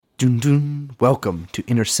Dun, dun. Welcome to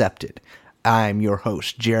Intercepted. I'm your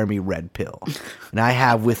host, Jeremy Red Pill. And I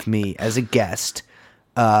have with me as a guest,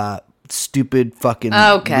 stupid fucking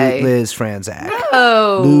Liz Franzak.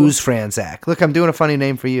 No. Luz Franzak. Look, I'm doing a funny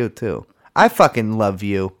name for you, too. I fucking love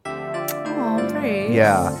you. Oh, thanks.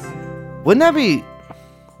 Yeah. Wouldn't that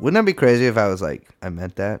be crazy if I was like, I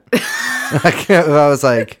meant that? If I was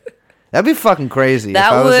like, that'd be fucking crazy. If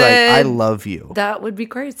I was like, I love you. That would be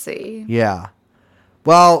crazy. Yeah.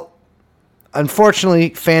 Well, unfortunately,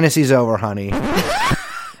 fantasy's over, honey.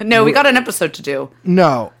 No, we got an episode to do.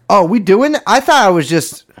 No. Oh, we doing it? I thought I was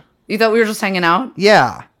just... You thought we were just hanging out?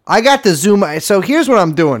 Yeah. I got the Zoom. So here's what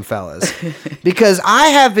I'm doing, fellas. Because I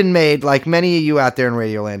have been made, like many of you out there in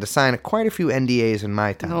Radioland, to sign quite a few NDAs in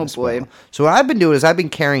my time. Oh, boy. Well. So what I've been doing is I've been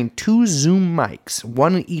carrying 2 Zoom mics,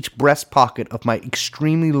 one in each breast pocket of my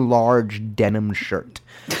extremely large denim shirt.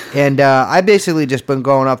 And I basically just been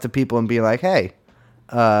going up to people and being like, hey,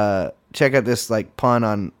 check out this like pun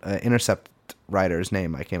on Intercept writer's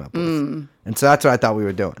name I came up with. And so that's what I thought we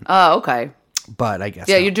were doing. Oh, okay. But I guess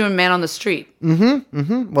Yeah, not. you're doing Man on the Street.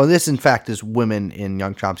 Well, this, in fact, is women in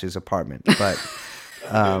Young Chomsky's apartment. But,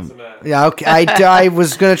 yeah, okay. I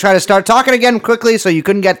was going to try to start talking again quickly, so you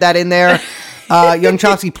couldn't get that in there. Young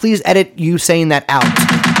Chomsky, please edit you saying that out.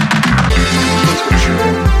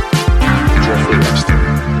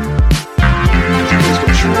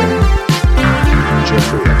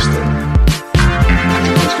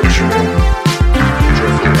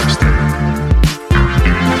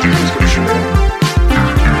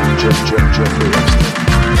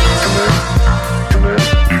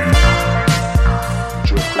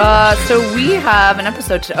 So we have an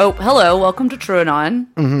episode to... Oh, hello. Welcome to True Anon.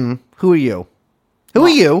 Mm-hmm. Who are you? Who are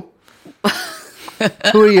you?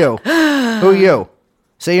 Who are you? Who are you?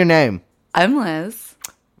 Say your name. I'm Liz.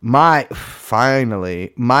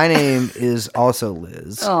 Finally. My name is also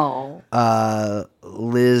Liz. Oh.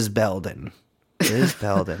 Liz Belden. Liz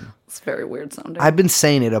Belden. It's very weird sounding. I've been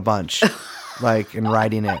saying it a bunch. Like, and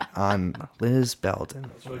writing it on Liz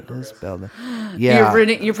Belden. Liz Belden. Yeah.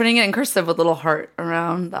 You're putting it in cursive with a little heart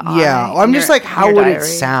around the eye. Yeah. I'm just like, how would it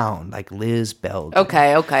sound? Like Liz Belden.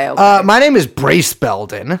 Okay. My name is Brace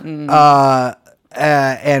Belden.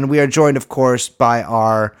 And we are joined, of course, by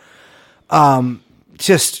our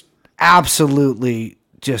just absolutely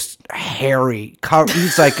just hairy.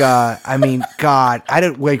 He's like, I mean, God, I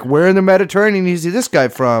don't like, where in the Mediterranean is this guy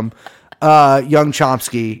from? Young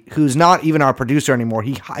Chomsky, who's not even our producer anymore.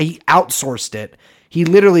 He outsourced it. He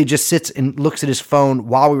literally just sits and looks at his phone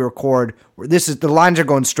while we record. The lines are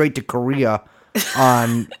going straight to Korea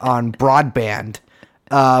on broadband.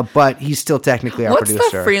 But he's still technically our producer.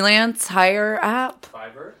 What's the freelance hire app?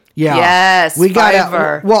 Fiverr? Yeah. Yes,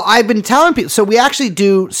 Fiverr. Well, I've been telling people. So we actually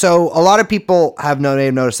do. So a lot of people have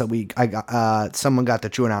noticed that someone got the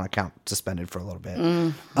True Anon account suspended for a little bit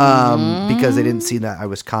because they didn't see that I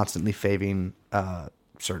was constantly faving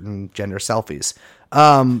certain gender selfies.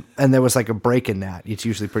 And there was like a break in that. It's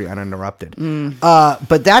usually pretty uninterrupted.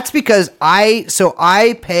 But that's because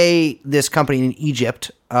I pay this company in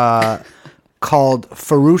Egypt called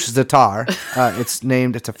Farouche Zatar.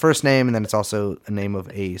 It's a first name, and then it's also a name of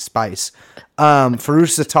a spice.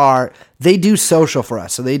 Farouche Zatar, they do social for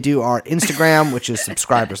us. So they do our Instagram, which is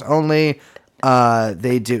subscribers only.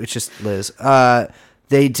 It's just Liz.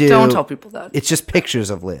 They do. Don't tell people that. It's just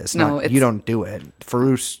pictures of Liz. No, you don't do it.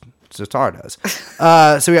 Farouche Zatar does.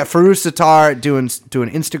 So we got Farouche Zatar doing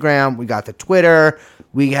Instagram. We got the Twitter.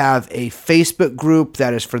 We have a Facebook group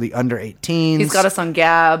that is for the under 18s. He's got us on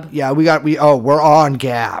Gab. Yeah, we're on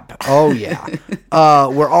Gab. Oh yeah.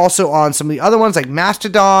 We're also on some of the other ones like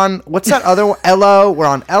Mastodon. What's that other one? Ello. We're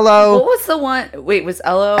on Ello. What was the one? Wait, was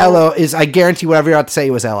Ello? Ello is, I guarantee whatever you're about to say,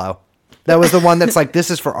 it was Ello. That was the one that's like,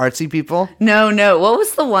 this is for artsy people. No. What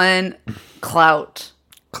was the one? Clout.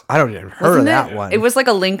 I don't even heard of that one. It was like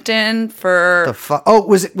a LinkedIn for...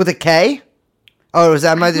 was it with a K? Oh,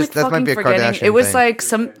 that might be a Kardashian It was thing. like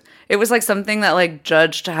some... It was like something that like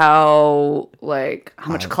judged how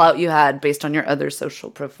much clout you had based on your other social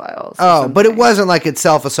profiles. Oh, but it wasn't like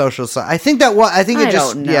itself a social site. I think it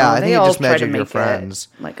just measured your friends.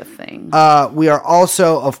 Like a thing. We are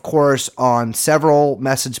also, of course, on several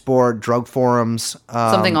message board drug forums.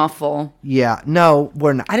 Something awful. Yeah, no,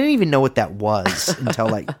 we're not. I didn't even know what that was until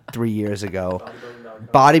like 3 years ago.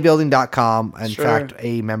 Bodybuilding.com. In fact,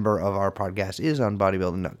 a member of our podcast is on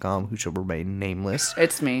bodybuilding.com who shall remain nameless.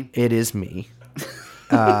 It's me. It is me.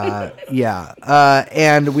 Yeah.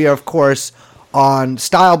 And we are, of course, on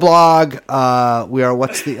Style Blog.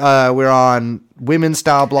 We're on Women's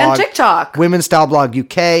Style Blog. And TikTok. Women's Style Blog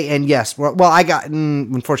UK. And yes,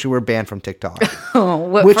 unfortunately, we're banned from TikTok. Oh,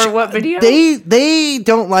 For what video? They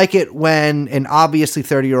don't like it when an obviously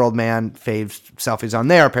 30-year-old man faves selfies on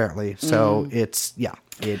there, apparently. So it's, yeah.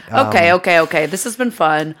 Okay. This has been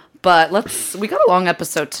fun. But we got a long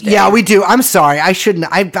episode today. Yeah, we do. I'm sorry. I shouldn't.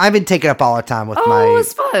 I've been taking up all the time with it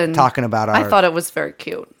was fun. Talking about our... I thought it was very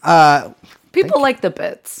cute. People like the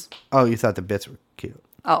bits. Oh, you thought the bits were cute.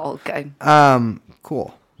 Oh, okay.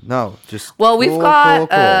 Cool. No, just... Well, we've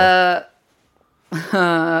got a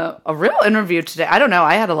real interview today. I don't know.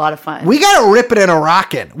 I had a lot of fun. We got to rip it and a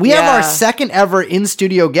rockin'. We have our second ever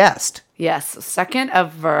in-studio guest. Yes, second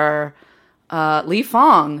ever... Lee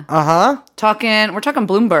Fong. We're talking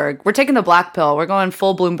Bloomberg. We're taking the black pill. We're going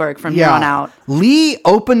full Bloomberg from here on out. Lee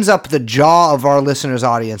opens up the jaw of our listeners'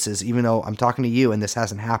 audiences, even though I'm talking to you and this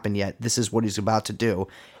hasn't happened yet. This is what he's about to do,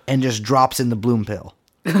 and just drops in the Bloom pill.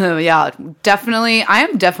 Yeah, definitely. I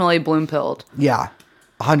am definitely Bloompilled. Yeah,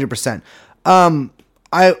 100%.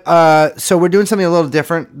 So we're doing something a little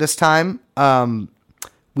different this time.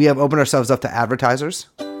 We have opened ourselves up to advertisers.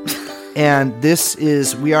 And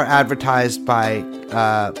we are advertised by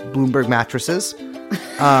Bloomberg mattresses.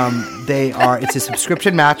 It's a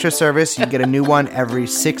subscription mattress service. You get a new one every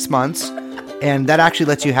 6 months. And that actually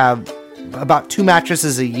lets you have about 2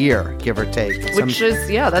 mattresses a year, give or take.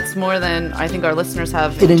 That's more than I think our listeners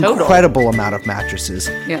have an in total. Incredible amount of mattresses.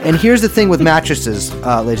 Yeah. And here's the thing with mattresses,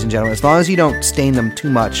 ladies and gentlemen. As long as you don't stain them too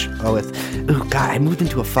much I moved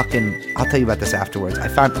into a fucking... I'll tell you about this afterwards. I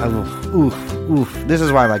found... This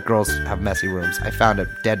is why girls have messy rooms. I found a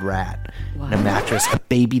dead rat in a mattress. A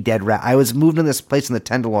baby dead rat. I was moved in this place in the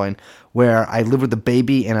Tenderloin where I lived with a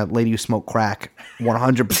baby and a lady who smoked crack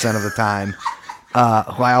 100% of the time.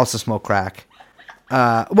 Who I also smoke crack.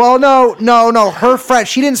 No. Her friend,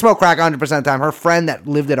 she didn't smoke crack 100% of the time. Her friend that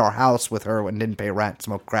lived at our house with her and didn't pay rent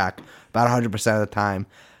smoked crack about 100% of the time.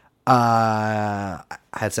 I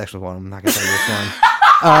had sex with one. I'm not gonna tell you which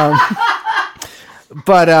one.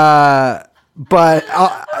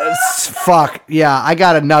 Fuck yeah, I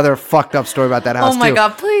got another fucked up story about that house. Oh my too.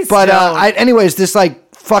 God, please. But anyways, this I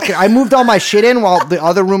moved all my shit in while the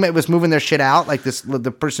other roommate was moving their shit out,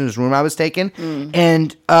 the person whose room I was taking.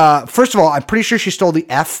 And first of all, I'm pretty sure she stole the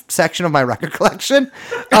F section of my record collection.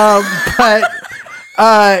 Because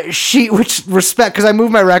I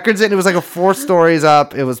moved my records in. It was like 4 stories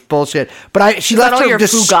up. It was bullshit. But she left her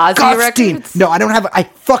disgusting. Fugazi records? No, I don't have. I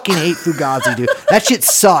fucking hate Fugazi, dude. That shit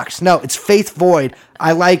sucks. No, it's Faith Void.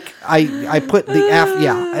 I put the F.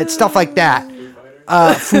 Yeah, it's stuff like that.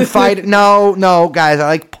 Foo Fighter. No, guys. I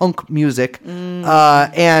like punk music.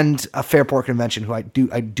 And a Fairport Convention, who I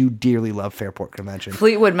do dearly love Fairport Convention.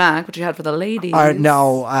 Fleetwood Mac, which you had for the ladies.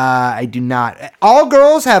 No, I do not. All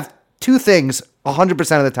girls have 2 things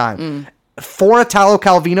 100% of the time. 4 Italo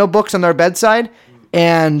Calvino books on their bedside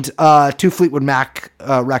and 2 Fleetwood Mac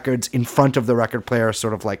records in front of the record player,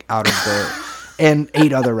 sort of out of the... and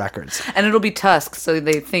 8 other records. And it'll be Tusk, so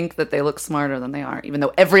they think that they look smarter than they are, even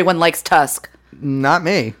though everyone likes Tusk. Not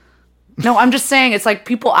me. No, I'm just saying, it's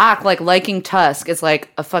people act like liking Tusk is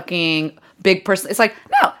a fucking big person. It's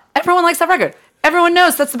no, everyone likes that record. Everyone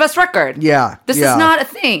knows that's the best record. Yeah. This is not a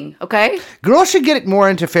thing, okay? Girls should get more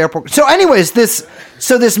into Fairport. So anyways, this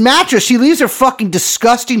mattress, she leaves her fucking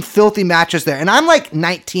disgusting, filthy mattress there. And I'm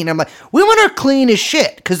 19. I'm women are clean as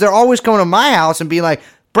shit because they're always coming to my house and being like,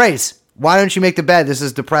 Brace, why don't you make the bed? This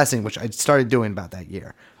is depressing, which I started doing about that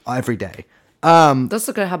year, every day. That's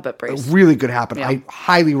a good habit, Brace. A really good habit. Yeah. I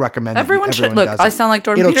highly recommend it. Everyone should. Look, I sound like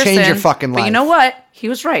Jordan Peterson. It'll change your fucking life. But you know what? He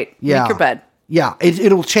was right. Yeah. Make your bed. Yeah,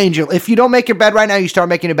 it'll change you. If you don't make your bed right now, you start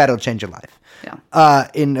making your bed, it'll change your life. Yeah.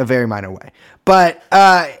 In a very minor way. But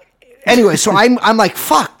anyway, so I'm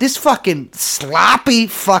fuck, this fucking sloppy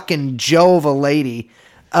fucking Joe of a lady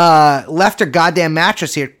left her goddamn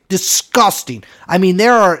mattress here. Disgusting. I mean,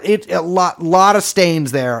 there are a lot of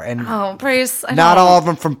stains there, and Brace, not all of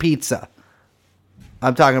them from pizza.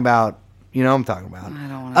 I'm talking about, you know what I'm talking about. I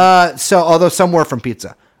don't want to. Although some were from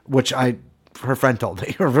pizza, which her friend told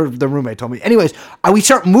me, or the roommate told me. Anyways, we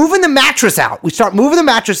start moving the mattress out.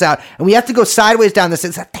 And we have to go sideways down this.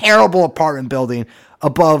 It's a terrible apartment building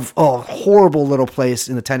above a horrible little place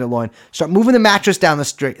in the Tenderloin. Start moving the mattress down the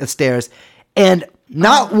stairs, and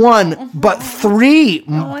not one, but 3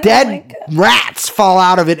 dead rats fall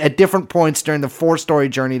out of it at different points during the 4-story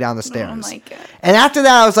journey down the stairs. Oh my God. And after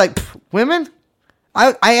that, I was like, women?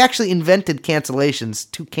 I actually invented cancellations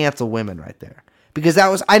to cancel women right there. Because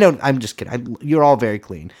I'm just kidding. You're all very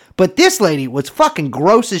clean. But this lady was fucking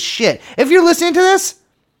gross as shit. If you're listening to this,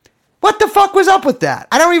 what the fuck was up with that?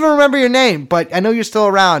 I don't even remember your name, but I know you're still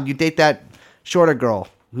around. You date that shorter girl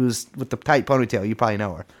who's with the tight ponytail. You probably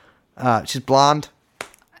know her. She's blonde.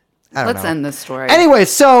 Let's end this story. Anyway,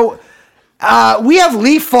 so We have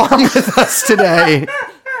Lee Fong with us today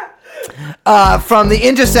from The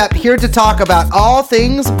Intercept, here to talk about all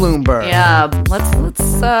things Bloomberg. Yeah, let's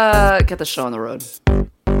get the show on the road.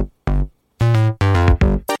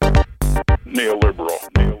 Neoliberal.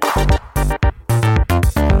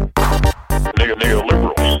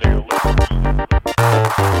 Neoliberal.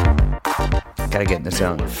 Gotta get in the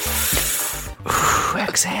zone.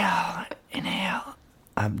 Exhale. Inhale.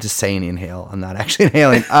 I'm just saying inhale. I'm not actually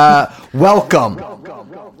inhaling. Welcome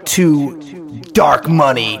to Dark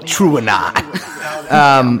Money, True or Not.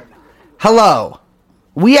 Hello.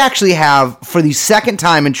 We actually have, for the second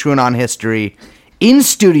time in True or Not history, in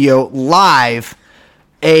studio, live,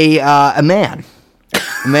 a man.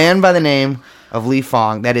 A man by the name of Lee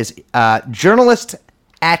Fong. That is journalist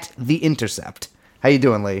at The Intercept. How you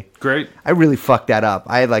doing, Lee? Great. I really fucked that up.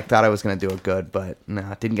 I thought I was going to do it good, but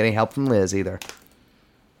no, didn't get any help from Liz either.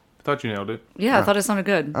 I thought you nailed it. Yeah, I thought it sounded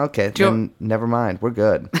good. Okay, then never mind. We're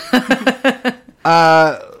good.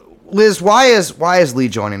 Liz, why is Lee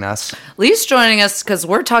joining us? Lee's joining us because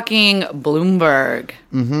we're talking Bloomberg.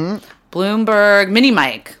 Mm-hmm. Bloomberg, Mini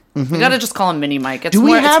Mike. Mm-hmm. We got to just call him Mini Mike. It's Do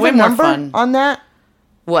we more, have it's way a more number fun. on that?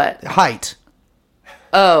 What? Height.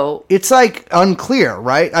 Oh. It's like unclear,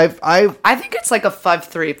 right? I think it's like a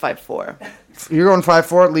 5'3", 5'4". You're going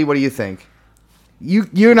 5'4", Lee. What do you think?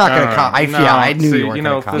 You're not going to comment. I knew you weren't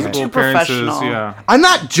going to comment. Physical You're too appearances, professional. yeah. I'm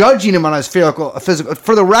not judging him on his physical.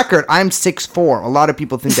 For the record, I'm 6'4". A lot of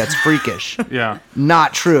people think that's freakish. Yeah.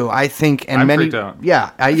 Not true. I think, and I'm many. freaked out.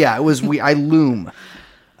 Yeah, it was. I loom.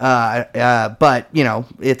 But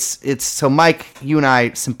it's so Mike, you and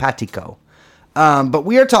I simpatico. But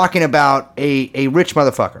we are talking about a rich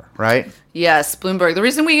motherfucker, right? Yes, Bloomberg. The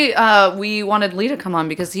reason we wanted Lee to come on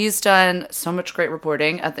because he's done so much great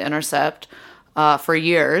reporting at The Intercept for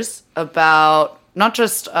years about not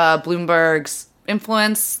just Bloomberg's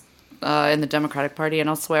influence in the Democratic Party and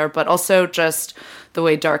elsewhere, but also just the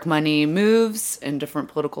way dark money moves in different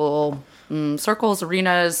political circles,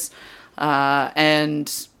 arenas, he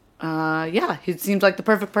seemed like the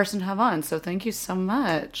perfect person to have on. So thank you so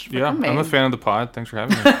much for coming. I'm a fan of the pod. Thanks for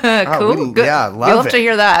having me. Cool. Good. Yeah, we love it. to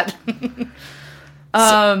hear that.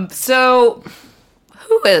 So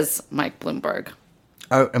who is Mike Bloomberg?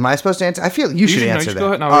 Am I supposed to answer? I feel you should answer that. go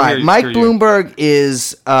ahead. No, All right, Mike hear you. Bloomberg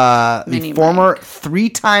is the Mini former Mike.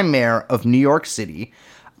 3-time mayor of New York City.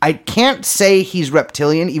 I can't say he's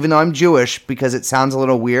reptilian, even though I'm Jewish, because it sounds a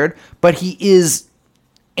little weird. But he is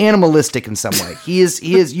animalistic in some way. He is.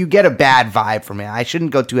 You get a bad vibe from him. I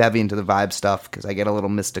shouldn't go too heavy into the vibe stuff because I get a little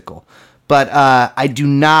mystical. But I do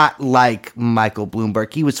not like Michael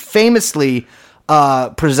Bloomberg. He was famously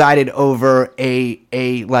presided over a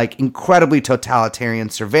like incredibly totalitarian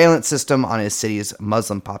surveillance system on his city's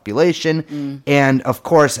Muslim population, and of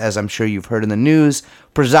course, as I'm sure you've heard in the news,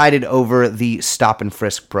 presided over the Stop and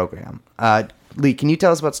Frisk program. Lee, can you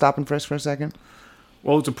tell us about Stop and Frisk for a second?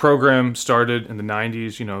 Well, it's a program started in the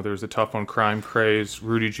 90s. You know, there was a tough on crime craze.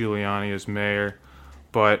 Rudy Giuliani is mayor.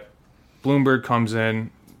 But Bloomberg comes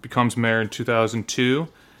in, becomes mayor in 2002,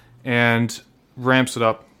 and ramps it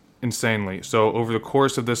up insanely. So over the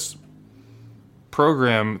course of this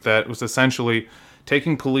program that was essentially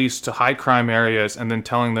taking police to high crime areas and then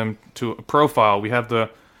telling them to profile, we have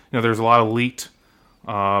there's a lot of leaked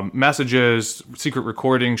messages, secret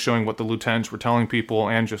recordings showing what the lieutenants were telling people,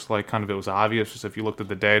 and just like kind of it was obvious just if you looked at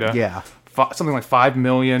the data. Yeah. Something like 5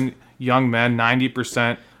 million young men,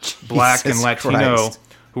 90% black and Latino, Christ.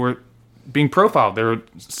 who were being profiled. They were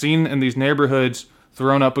seen in these neighborhoods,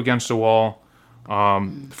 thrown up against a wall,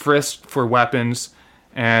 frisked for weapons,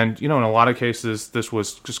 and in a lot of cases this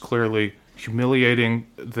was just clearly humiliating.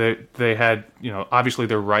 They had obviously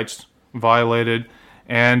their rights violated.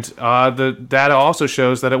 And the data also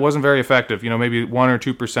shows that it wasn't very effective. Maybe 1 or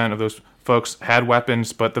 2% of those folks had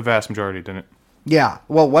weapons, but the vast majority didn't. Yeah,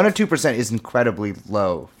 well, 1 or 2% is incredibly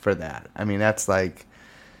low for that. I mean, that's like,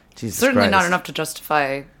 Jesus Certainly Christ. not enough to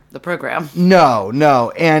justify the program.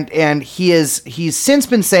 No, and he's since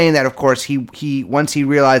been saying that. Of course, he once he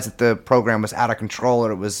realized that the program was out of control,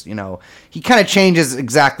 or it was he kind of changes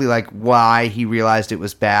exactly like why he realized it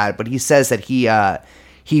was bad. But he says that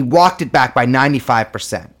he walked it back by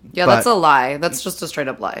 95%. Yeah, that's a lie. That's just a straight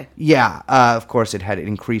up lie. Yeah, of course it had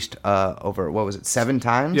increased over, what was it, 7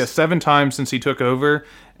 times? Yeah, 7 times since he took over,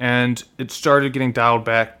 and it started getting dialed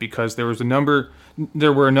back because there were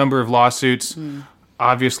a number of lawsuits.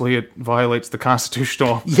 Obviously, it violates the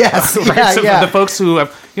constitutional Yes, rights of yeah. the folks who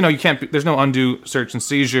have, you can't, there's no undue search and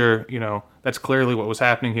seizure, that's clearly what was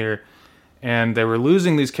happening here. And they were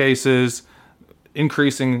losing these cases,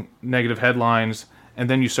 increasing negative headlines, and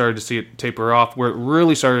then you started to see it taper off. Where it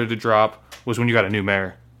really started to drop was when you got a new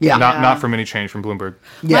mayor. Yeah. Not from any change from Bloomberg.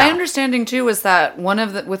 Yeah. My understanding too was that one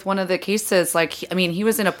of the cases, like, he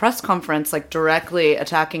was in a press conference, like, directly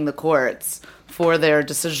attacking the courts for their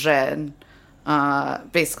decision,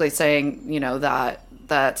 basically saying,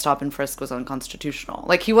 that stop and frisk was unconstitutional.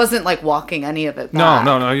 Like, he wasn't, like, walking any of it back.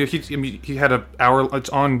 No. He had an hour. It's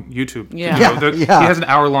on YouTube. Yeah. He has an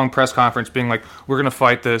hour-long press conference being like, "We're going to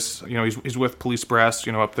fight this." He's with police brass,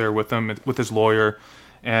 up there with them, with his lawyer,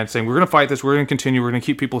 and saying, "We're going to fight this. We're going to continue. We're going to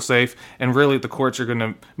keep people safe." And really, the courts are going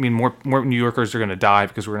to more New Yorkers are going to die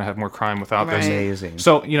because we're going to have more crime without this. Amazing.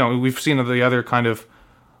 So we've seen the other kind of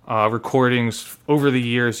recordings over the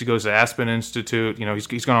years. He goes to Aspen Institute.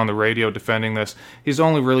 He's gone on the radio defending this. He's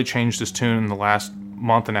only really changed his tune in the last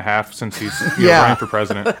month and a half since he's running for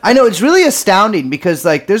president. I know, it's really astounding because,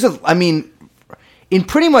 like, in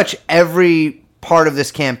pretty much every part of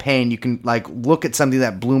this campaign, you can, like, look at something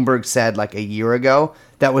that Bloomberg said like a year ago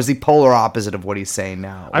that was the polar opposite of what he's saying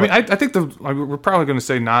now. I think we're probably going to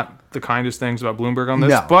say not the kindest things about Bloomberg on this,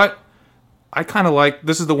 No. but I kind of like,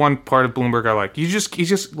 this is the one part of Bloomberg I like. He just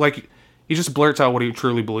blurts out what he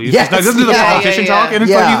truly believes. Yes, He doesn't do the politician talk, and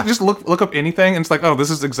it's like you just look up anything, and it's like, oh, this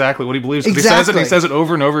is exactly what he believes. He says it, and he says it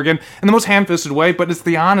over and over again in the most ham-fisted way, but it's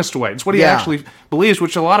the honest way. It's what he actually believes,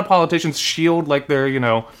 which a lot of politicians shield like they're,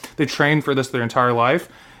 they train for this their entire life,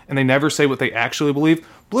 and they never say what they actually believe.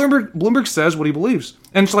 Bloomberg says what he believes.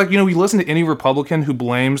 And it's like, you listen to any Republican who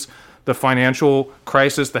blames the financial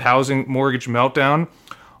crisis, the housing mortgage meltdown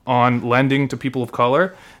on lending to people of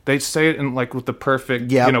color, they say it in with the perfect,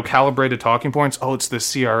 calibrated talking points. Oh, it's the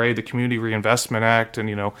CRA, the Community Reinvestment Act, and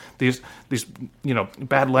these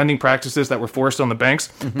bad lending practices that were forced on the banks.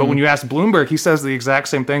 Mm-hmm. But when you ask Bloomberg, he says the exact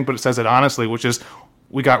same thing, but it says it honestly, which is,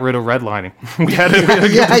 we got rid of redlining. We had to give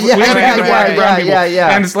to black and brown people.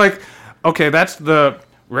 And it's like, okay, that's the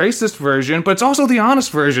racist version, but it's also the honest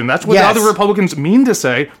version. That's what the other Republicans mean to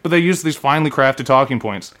say, but they use these finely crafted talking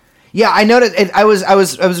points. Yeah, I noticed. I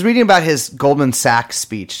was reading about his Goldman Sachs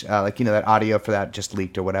speech, that audio for that just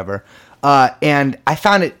leaked or whatever, and I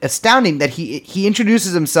found it astounding that he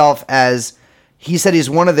introduces himself as, he said he's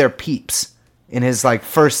one of their peeps in his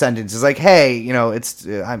first sentence. He's like, hey, it's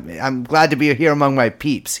I'm glad to be here among my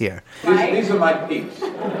peeps here. These are my peeps. These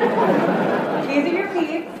are your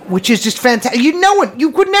peeps. Which is just fantastic.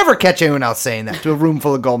 You could never catch anyone else saying that to a room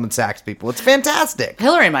full of Goldman Sachs people. It's fantastic.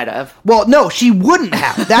 Hillary might have. Well, no, she wouldn't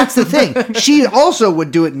have. That's the thing. She also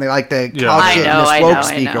would do it in the couch shit and the woke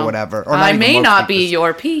speak or whatever. Or I may not be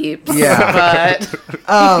your peeps. Yeah,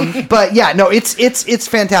 but yeah, no, it's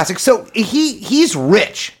fantastic. So he's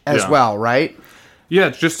rich as well, right? Yeah,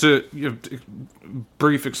 just a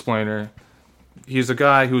brief explainer. He's a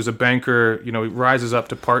guy who's a banker. He rises up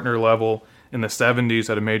to partner level in the 70s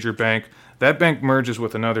at a major bank. That bank merges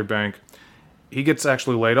with another bank. He gets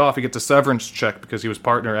actually laid off. He gets a severance check because he was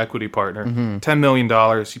equity partner, $10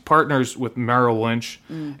 million. He partners with Merrill Lynch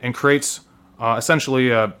and creates essentially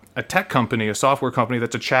a tech company, a software company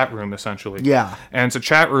that's a chat room, essentially. Yeah. And it's a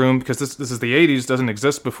chat room because this is the 80s, doesn't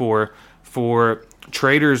exist before, for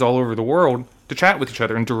traders all over the world to chat with each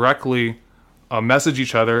other and directly message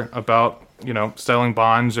each other about, selling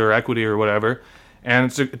bonds or equity or whatever.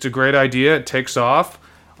 And it's a great idea. It takes off.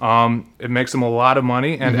 It makes him a lot of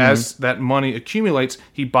money. And as that money accumulates,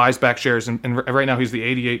 he buys back shares. And right now he's the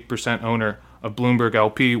 88% owner of Bloomberg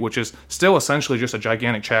LP, which is still essentially just a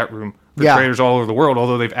gigantic chat room for traders all over the world,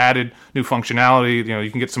 although they've added new functionality.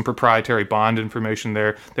 You can get some proprietary bond information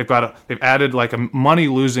there. They've added a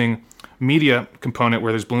money-losing media component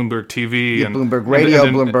where there's Bloomberg TV and Bloomberg Radio,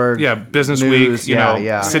 Bloomberg Business News,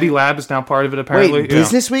 Week. City Lab is now part of it. Apparently, wait,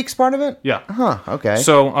 Business Week's part of it? Yeah. Huh. Okay.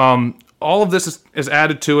 So all of this is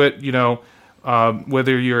added to it.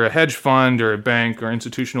 Whether you're a hedge fund or a bank or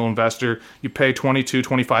institutional investor, you pay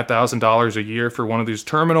 $25,000 a year for one of these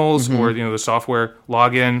terminals or the software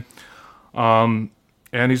login, and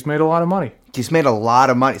he's made a lot of money. He's made a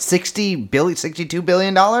lot of money. $62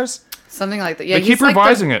 billion. Something like that. Yeah, they keep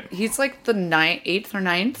revising it. He's like the 8th or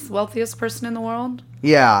 9th wealthiest person in the world.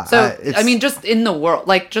 Yeah. So just in the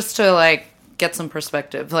world, just to get some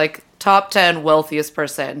perspective, top 10 wealthiest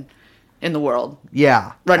person in the world.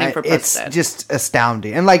 Yeah, running for president. It's just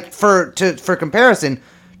astounding. And for comparison,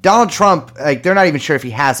 Donald Trump, they're not even sure if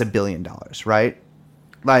he has $1 billion, right?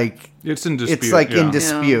 It's in dispute. It's in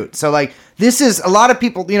dispute. Yeah. So this is a lot of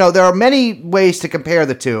people. There are many ways to compare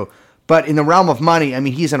the two. But in the realm of money,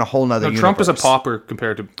 he's in a whole nother universe. Trump is a pauper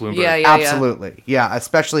compared to Bloomberg. Yeah, absolutely. Yeah,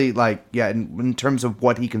 especially in terms of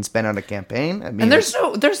what he can spend on a campaign. And there's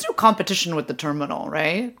no competition with the terminal,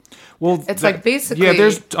 right? Well, it's basically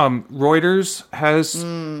there's Reuters has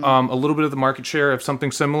a little bit of the market share of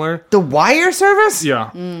something similar. The wire service?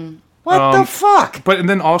 Yeah. What the fuck? But and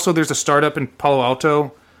then also there's a startup in Palo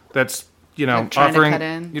Alto that's trying to offering. cut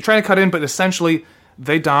in. You're trying to cut in, but essentially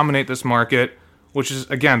they dominate this market, which is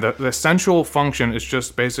again the essential function is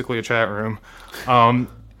just basically a chat room.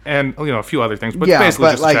 And a few other things, but basically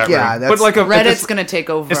just a chat room. But like Reddit's going to take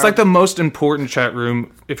over. It's like the most important chat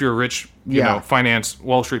room if you're a rich, finance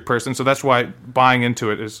Wall Street person. So that's why buying into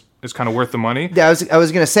it is kind of worth the money. Yeah, I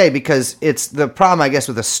was going to say, because it's the problem, I guess,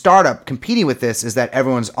 with a startup competing with this is that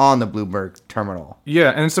everyone's on the Bloomberg terminal. Yeah,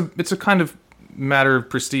 and it's a kind of matter of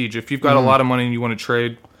prestige. If you've got a lot of money and you want to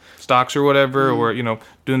trade stocks or whatever, or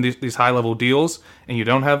doing these high level deals, and you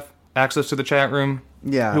don't have access to the chat room.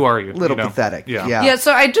 Yeah. Who are you? Little pathetic. Yeah. Yeah,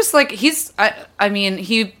 so I just like he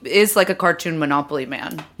is like a cartoon Monopoly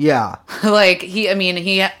man. Yeah. Like he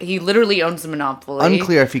literally owns the Monopoly.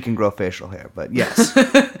 Unclear if he can grow facial hair, but yes.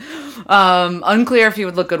 Unclear if he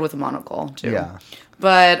would look good with a monocle too. Yeah.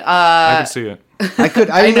 But I can see it.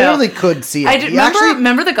 I literally could see it.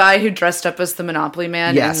 Remember the guy who dressed up as the Monopoly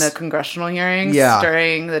man in the congressional hearings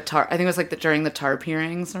during the TARP? I think it was like during the TARP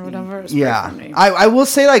hearings or whatever. It was funny. I will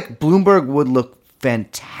say, like, Bloomberg would look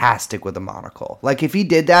fantastic with a monocle. Like, if he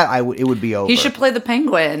did that, it would be over. He should play the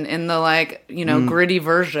penguin in the gritty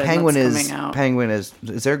version. Penguin that's coming out. Penguin is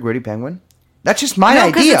there a gritty penguin? That's just my idea.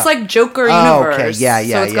 No, because it's like Joker universe. Okay, yeah.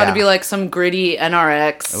 So it's got to be like some gritty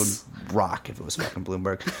NRX. It would rock if it was fucking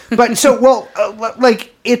Bloomberg. But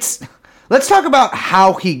let's talk about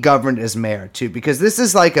how he governed as mayor too, because this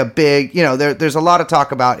is like a big, there's a lot of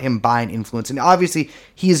talk about him buying influence, and obviously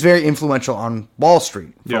he is very influential on Wall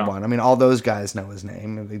Street for one. I mean, all those guys know his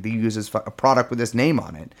name. They use a product with his name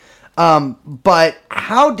on it. But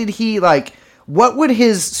how did he what would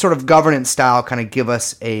his sort of governance style kind of give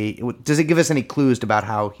us does it give us any clues about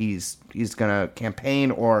how he's going to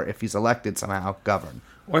campaign, or if he's elected somehow govern?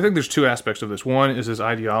 Well, I think there's two aspects of this. One is his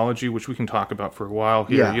ideology, which we can talk about for a while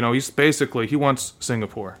here. Yeah. He's basically, he wants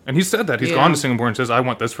Singapore. And he said that. He's gone to Singapore and says, I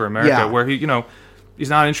want this for America, where he's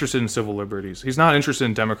not interested in civil liberties. He's not interested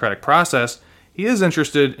in democratic process. He is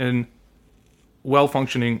interested in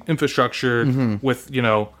well-functioning infrastructure with,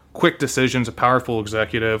 quick decisions, a powerful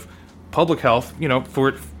executive, public health,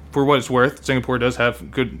 for what it's worth. Singapore does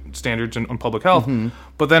have good standards on public health,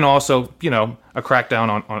 but then also, a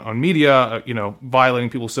crackdown on media, violating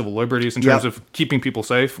people's civil liberties in terms of keeping people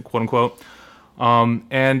safe, quote unquote.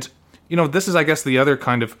 And this is, I guess, the other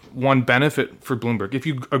kind of one benefit for Bloomberg. If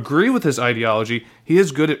you agree with his ideology, he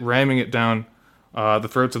is good at ramming it down the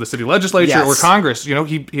throats of the city legislature or Congress.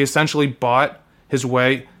 He essentially bought his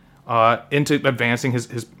way into advancing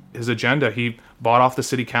his agenda. He bought off the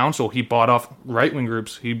city council. He bought off right-wing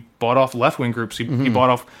groups. He bought off left-wing groups. He bought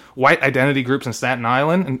off white identity groups in Staten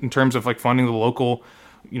Island in terms of funding the local,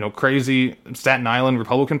 crazy Staten Island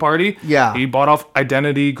Republican Party. Yeah. He bought off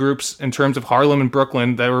identity groups in terms of Harlem and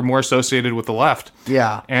Brooklyn that were more associated with the left.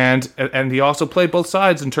 Yeah. And he also played both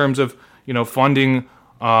sides in terms of, funding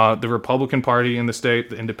the Republican Party in the state,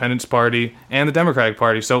 the Independence Party, and the Democratic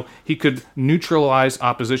Party. So he could neutralize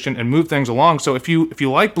opposition and move things along. So if you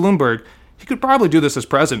like Bloomberg, he could probably do this as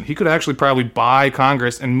president. He could actually probably buy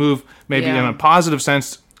Congress and move, maybe in a positive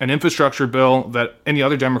sense, an infrastructure bill that any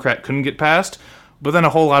other Democrat couldn't get passed, but then a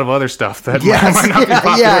whole lot of other stuff that might not be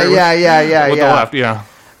popular with the left.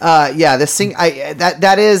 Yeah. This thing,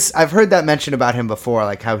 that is, I've heard that mentioned about him before,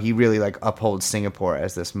 like how he really upholds Singapore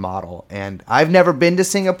as this model, and I've never been to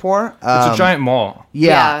Singapore. It's a giant mall.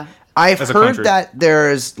 Yeah. I've heard country. that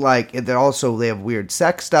there's they have weird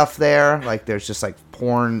sex stuff there. Like there's just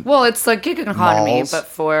porn. Well, it's like gig economy, malls. But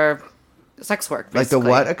for sex work. Basically. Like the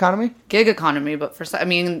what economy? Gig economy, but for it's kind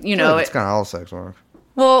of all sex work.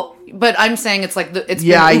 Well, but I'm saying it's like it's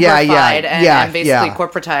been Uberified and basically yeah.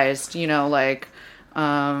 corporatized.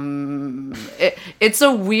 It's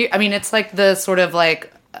a weird. I mean, it's like the sort of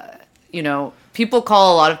people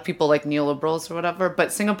call a lot of people neoliberals or whatever, but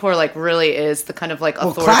Singapore really is the kind of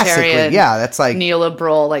authoritarian, that's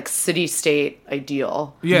neoliberal city-state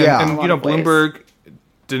ideal. Yeah. And Bloomberg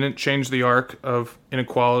didn't change the arc of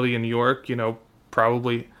inequality in New York.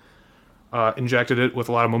 Probably injected it with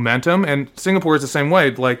a lot of momentum, and Singapore is the same way.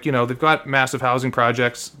 They've got massive housing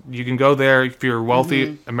projects. You can go there if you're a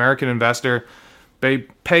wealthy American investor. They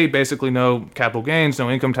pay basically no capital gains,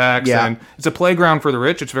 no income tax, and it's a playground for the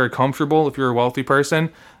rich. It's very comfortable if you're a wealthy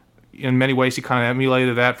person. In many ways, he kind of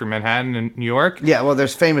emulated that for Manhattan and New York. Yeah, well,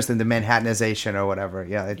 there's famously the Manhattanization or whatever.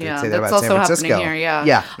 Yeah, they say that about also San Francisco. Happening here.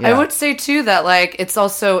 Yeah. I would say too that it's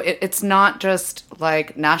also it's not just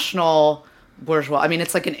national bourgeois. I mean,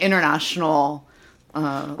 it's an international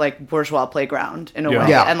like bourgeois playground in a way.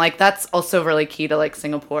 Yeah. And like that's also really key to like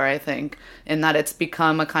Singapore, I think, in that it's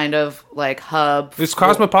become a kind of like hub. It's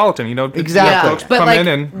cosmopolitan, Exactly. Folks But come like in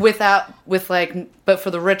and but for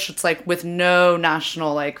the rich, it's like with no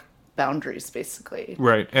national like boundaries, basically.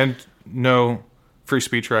 right, and no free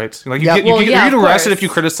speech rights. Like Yeah. you Well, yeah, get of arrested course. if you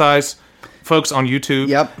criticize folks on YouTube.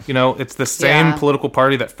 Yep. It's the same Yeah. political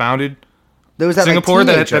party that founded There was that Singapore like,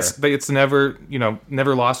 that teenager. it's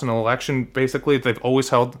never lost an election. Basically, they've always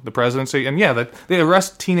held the presidency, and that they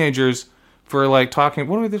arrest teenagers for like talking.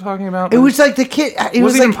 What were they talking about? It was like the kid. It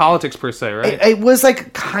was wasn't even like politics per se, right? it was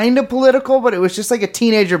like kind of political, but it was just like a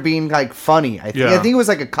teenager being like funny. I think. Yeah. I think it was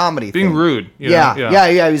like a comedy. Being thing. rude. Yeah.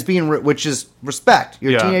 He was being rude, which is respect.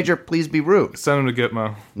 You're Yeah. a teenager. Please be rude. Send them to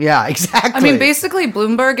Gitmo. Yeah, exactly. I mean, basically,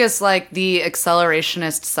 Bloomberg is like the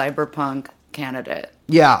accelerationist cyberpunk candidate.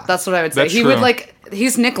 Yeah, That's what I would say. That's He true. would like.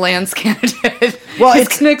 He's Nick Land's candidate. Well, he's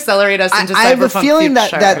it's- going to accelerate us into cyberpunk I have a feeling that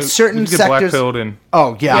future. certain You could get sectors. black-pilled in.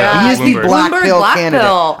 Oh yeah, Yeah. he is the Bloomberg. black Bloomberg pill black candidate.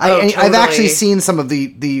 pill. Oh, I've actually totally. seen some of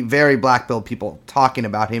the very black pill people talking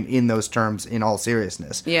about him in those terms. In all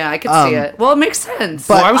seriousness, Yeah, I could see it. Well, it makes sense.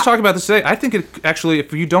 but- Well, I was talking about this today. I think it actually,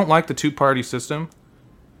 if you don't like the two-party system,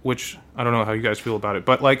 which I don't know how you guys feel about it,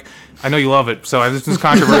 but like I know you love it, so this is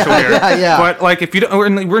controversial here. yeah. But like, if you don't,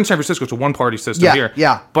 we're in San Francisco, it's a one-party system Yeah, here.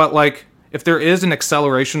 yeah. But like, if there is an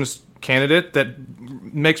accelerationist candidate that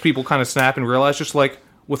makes people kind of snap and realize, just like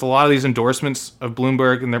with a lot of these endorsements of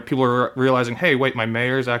Bloomberg, and people are realizing, hey, wait, my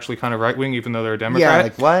mayor is actually kind of right-wing, even though they're a Democrat. yeah,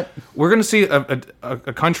 like what? We're going to see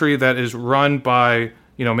a country that is run by,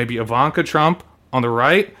 maybe Ivanka Trump on the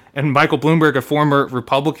right and Michael Bloomberg, a former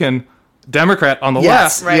Republican Democrat, on the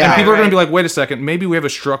Yes, left. right, and people are right. going to be like, wait a second, maybe we have a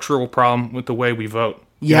structural problem with the way we vote.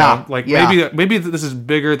 Yeah, Like yeah. maybe this is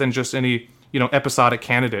bigger than just any, episodic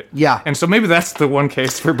candidate. Yeah. And so maybe that's the one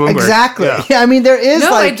case for Bloomberg. Exactly. Yeah. Yeah, I mean there is.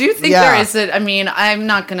 no, like, I do think yeah. there is I mean, I'm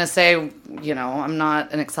not going to say, I'm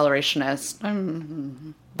not an accelerationist.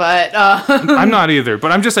 But I'm not either,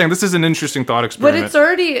 but I'm just saying this is an interesting thought but experiment. it's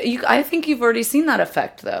already I think you've already seen that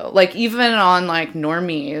effect though. Like even on like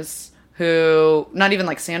normies who not even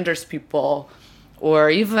like Sanders people or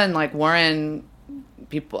even like Warren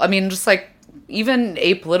people. I mean just like even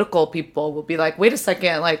apolitical people will be like, wait a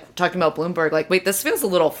second, like talking about Bloomberg, like, wait, this feels a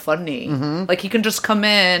little funny. Mm-hmm. Like he can just come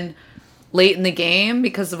in late in the game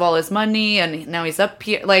because of all his money and now he's up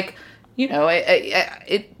here. Like,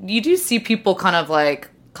 you do see people kind of like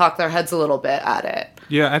cock their heads a little bit at it.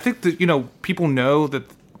 Yeah, I think that, people know that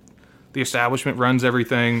the establishment runs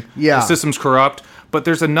everything. Yeah. The system's corrupt, but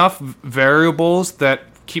there's enough variables that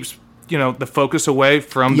keeps, the focus away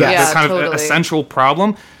from the Yeah, kind totally. of essential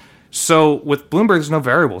problem. So with Bloomberg, there's no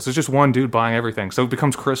variables. There's just one dude buying everything. So it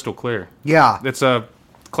becomes crystal clear. Yeah. It's a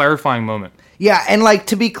clarifying moment. Yeah, and like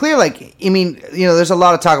to be clear, like I mean, there's a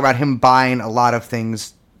lot of talk about him buying a lot of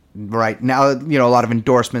things right now. A lot of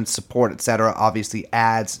endorsements, support, etc. Obviously,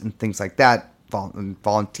 ads and things like that,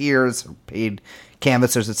 volunteers, paid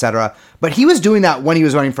canvassers, etc. But he was doing that when he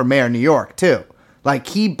was running for mayor in New York too. Like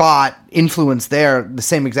he bought influence there the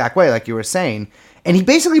same exact way, like you were saying, and he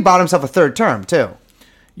basically bought himself a third term too.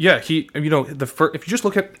 Yeah, if you just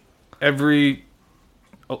look at every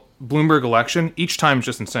Bloomberg election, each time is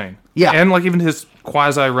just insane. Yeah. And like even his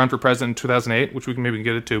quasi run for president in 2008, which we can maybe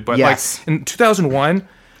get into, but Yes. like in 2001,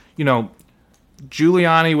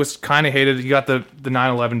 Giuliani was kind of hated. He got the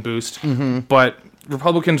 9/11 boost, but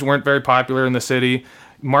Republicans weren't very popular in the city.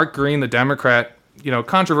 Mark Green, the Democrat,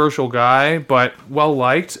 controversial guy, but well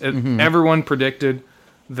liked. Everyone predicted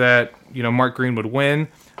that Mark Green would win.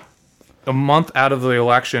 A month out of the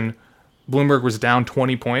election, Bloomberg was down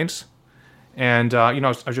 20 points. And, I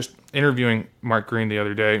was just interviewing Mark Green the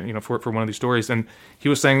other day, for one of these stories. And he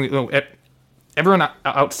was saying, everyone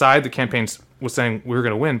outside the campaigns was saying we were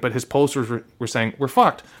going to win. But his pollsters were saying we're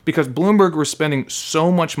fucked because Bloomberg was spending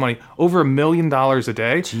so much money, over $1 million a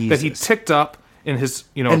day, that he Jesus. ticked up in his,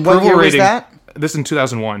 And approval what year was rating. that? This in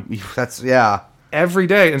 2001. That's yeah. Every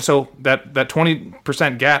day. And so that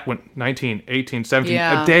 20% gap went 19, 18, 17,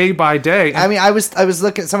 Yeah. a day by day. I mean, I was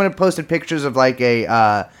looking. Someone had posted pictures of like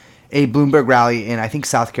a Bloomberg rally in I think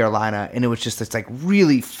South Carolina, and it was just this like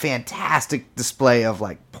really fantastic display of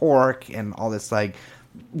like pork and all this like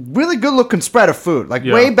really good looking spread of food, like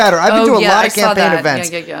Yeah. way better. I've been Oh, to a yeah, lot I of saw campaign that.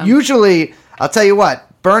 events. Yeah. Usually, I'll tell you what,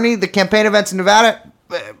 Bernie, the campaign events in Nevada,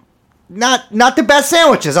 not the best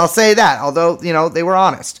sandwiches. I'll say that. Although they were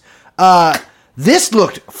honest. This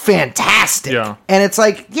looked fantastic. Yeah. And it's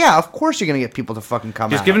like, yeah, of course you're going to get people to fucking come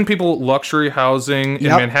He's out. giving people luxury housing in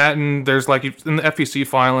Yep. Manhattan. There's like in the FEC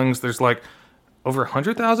filings, there's like over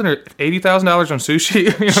 $100,000 or $80,000 on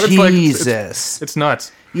sushi. It's like, Jesus. it's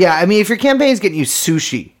nuts. Yeah, I mean, if your campaign's getting you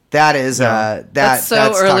sushi That is That's so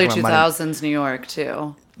that's early talking about money. 2000s New York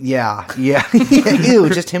too. Yeah. Ew,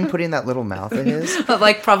 just him putting that little mouth of his. But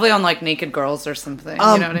like probably on like Naked Girls or something. You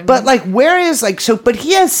know what I mean? But like, where is like so? But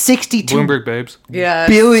he has 62 Bloomberg babes. yeah.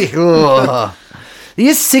 billion. Ugh. He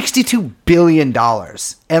has $62 billion,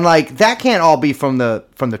 and like that can't all be from the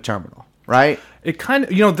terminal, right? It kind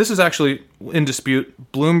of, this is actually in dispute.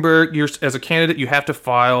 Bloomberg, as a candidate, you have to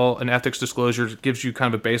file an ethics disclosure. It gives you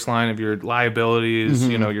kind of a baseline of your liabilities,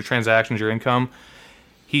 your transactions, your income.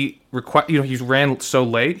 He ran so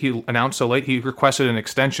late. He announced so late. He requested an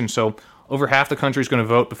extension. So over half the country is going to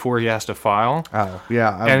vote before he has to file. Oh,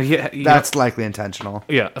 yeah. And that's likely intentional.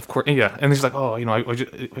 Yeah, of course. Yeah, and he's like, I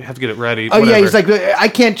have to get it ready. Oh, whatever. yeah. He's like, I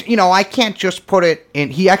can't just put it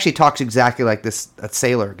in. He actually talks exactly like a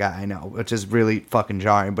sailor guy I know, which is really fucking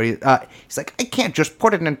jarring. But he's like, I can't just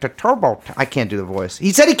put it into turbo. I can't do the voice.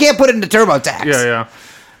 He said he can't put it into TurboTax. Yeah.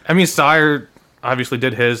 I mean, Sire obviously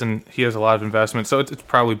did his, and he has a lot of investments, so it's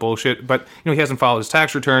probably bullshit. But he hasn't filed his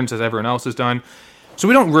tax returns as everyone else has done. So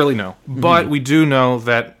we don't really know, but we do know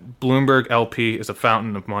that Bloomberg LP is a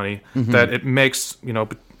fountain of money, that it makes,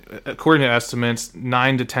 according to estimates,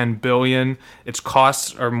 9 to 10 billion. Its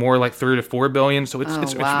costs are more like 3 to 4 billion. So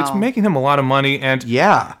it's making him a lot of money. And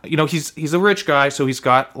he's a rich guy, so he's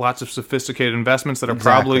got lots of sophisticated investments that are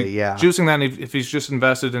probably juicing that. And if he's just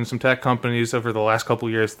invested in some tech companies over the last couple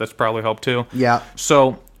of years, that's probably helped too. Yeah.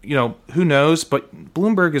 So, who knows? But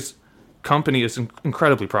Bloomberg company is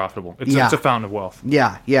incredibly profitable. It's a fountain of wealth.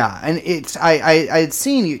 Yeah. And it's I had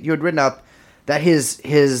seen you had written up that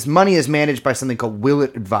his money is managed by something called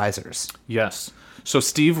Willett Advisors. Yes. So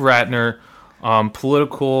Steve Ratner,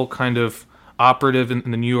 political kind of operative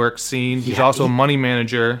in the New York scene. He's also a money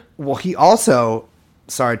manager. Well, he also,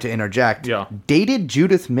 sorry to interject, dated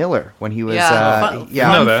Judith Miller when he was fun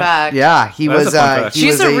fact. Yeah, he That's was a fun fact.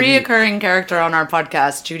 She's a reoccurring character on our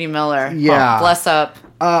podcast, Judy Miller. Yeah. Bless up.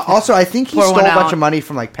 Also, I think he stole a bunch of money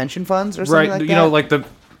from like pension funds or something like that. Like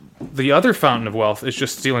the other fountain of wealth is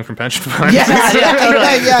just stealing from pension funds. Yeah.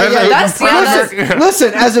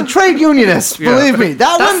 Listen, as a trade unionist, believe me,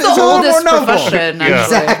 that's a little more noble. Profession,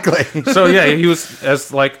 exactly. So he was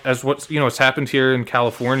as what's happened here in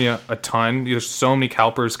California a ton. There's so many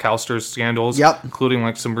CalSTRS scandals, including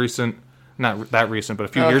like some recent, not that recent, but a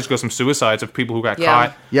few years ago, some suicides of people who got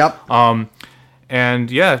caught. Yep.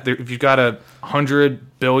 If you've got a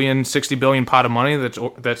 100 billion, 60 billion pot of money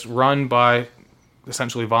that's run by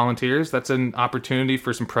essentially volunteers, that's an opportunity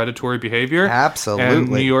for some predatory behavior. Absolutely. And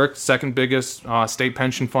New York's second biggest state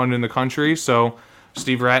pension fund in the country. So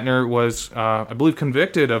Steve Ratner was, I believe,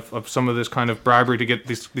 convicted of some of this kind of bribery to get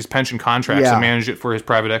these pension contracts and manage it for his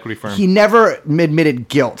private equity firm. He never admitted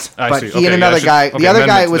guilt, but he and another guy, the other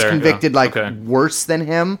guy was convicted worse than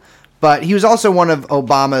him. But he was also one of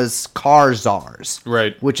Obama's car czars,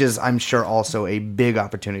 right? Which is, I'm sure, also a big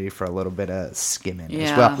opportunity for a little bit of skimming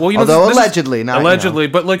as well. Although allegedly,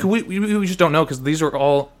 but like we just don't know because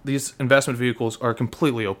these investment vehicles are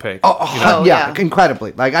completely opaque.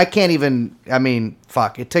 Incredibly. Like I can't even. I mean,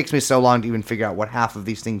 fuck! It takes me so long to even figure out what half of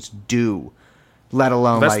these things do, let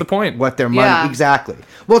alone that's the point. What their money exactly.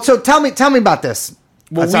 Well, so tell me about this.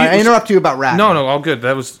 Well, sorry, I interrupt you about Ratner. No, all good.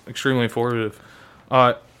 That was extremely informative.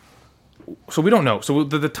 So we don't know. So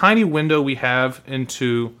the tiny window we have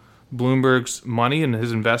into Bloomberg's money and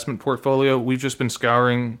his investment portfolio, we've just been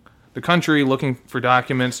scouring the country looking for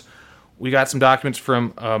documents. We got some documents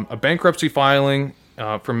from a bankruptcy filing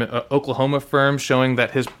from an Oklahoma firm showing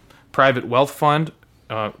that his private wealth fund,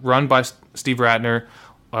 run by Steve Ratner,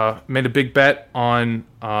 made a big bet on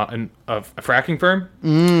a fracking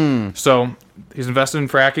firm. So he's invested in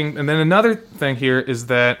fracking. And then another thing here is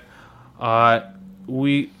that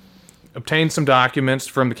we obtained some documents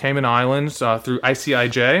from the Cayman Islands through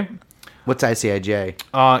ICIJ. What's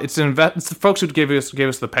ICIJ? It's the folks who gave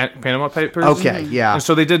us the Panama Papers. Okay, yeah. And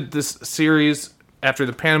so they did this series after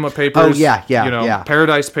the Panama Papers. Oh,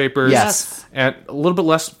 Paradise Papers. Yes. And a little bit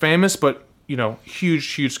less famous, but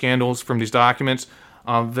huge scandals from these documents.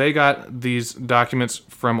 They got these documents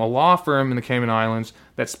from a law firm in the Cayman Islands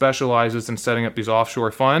that specializes in setting up these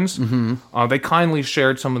offshore funds. They kindly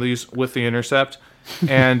shared some of these with The Intercept.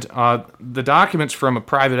 And the documents from a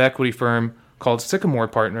private equity firm called Sycamore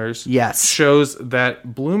Partners shows that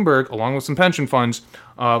Bloomberg, along with some pension funds,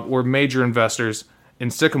 were major investors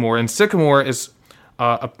in Sycamore. And Sycamore is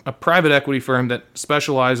a private equity firm that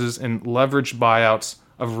specializes in leveraged buyouts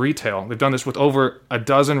of retail. They've done this with over a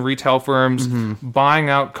dozen retail firms,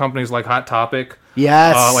 buying out companies like Hot Topic,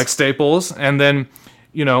 like Staples, and then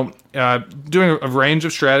doing a range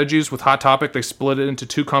of strategies. With Hot Topic, they split it into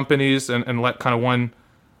two companies and let kind of one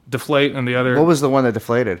deflate, and the other. What was the one that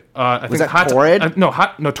deflated? I was think that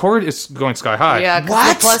Torrid? Torrid is going sky high. Yeah, 'cause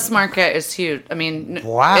What? the plus market is huge. I mean,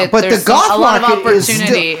 Wow, but the there's goth a lot of market is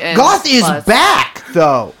opportunity. still, in goth is plus. back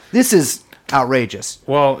though. This is outrageous.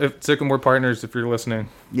 Well, if Sycamore Partners, if you're listening.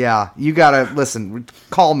 Yeah, you gotta listen.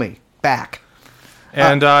 Call me back.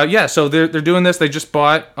 And so they're doing this. They just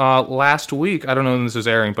bought last week. I don't know when this is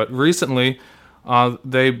airing, but recently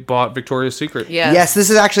they bought Victoria's Secret. Yes, this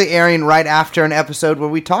is actually airing right after an episode where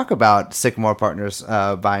we talk about Sycamore Partners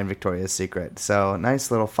buying Victoria's Secret. So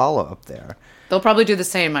nice little follow up there. They'll probably do the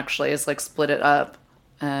same. Actually, is like split it up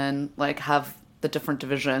and like have the different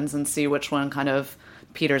divisions and see which one kind of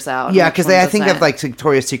peters out. Yeah, because I think doesn't. of like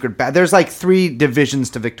Victoria's Secret. There's like 3 divisions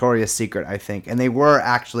to Victoria's Secret, I think, and they were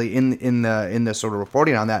actually in the sort of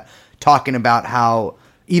reporting on that, talking about how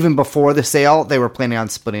even before the sale they were planning on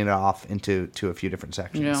splitting it off into a few different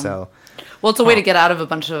sections. Yeah. So, well, it's a way to get out of a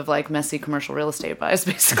bunch of like messy commercial real estate buys,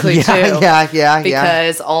 basically. Yeah, too. yeah.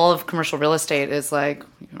 Because all of commercial real estate is like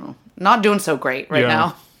not doing so great right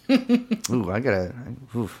now.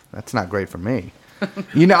 Ooh, that's not great for me.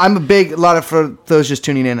 I'm for those just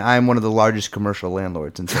tuning in, I'm one of the largest commercial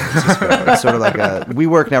landlords in San Francisco. It's sort of like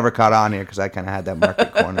WeWork never caught on here because I kind of had that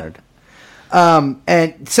market cornered.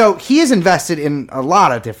 And so he is invested in a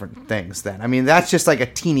lot of different things then. I mean, that's just like a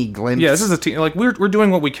teeny glimpse. Yeah, this is like we're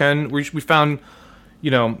doing what we can. We found,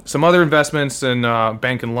 some other investments in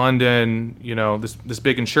bank in London, this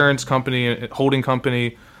big insurance company, holding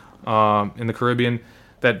company in the Caribbean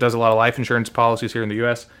that does a lot of life insurance policies here in the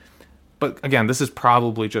U.S. But again, this is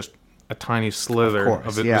probably just a tiny slither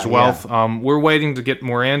of his wealth. Yeah. We're waiting to get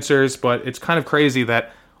more answers, but it's kind of crazy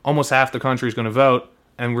that almost half the country is going to vote,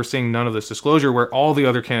 and we're seeing none of this disclosure where all the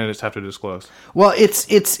other candidates have to disclose. Well,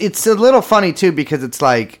 it's a little funny too, because it's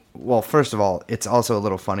like, well, first of all, it's also a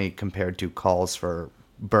little funny compared to calls for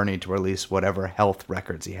Bernie to release whatever health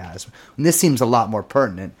records he has. And this seems a lot more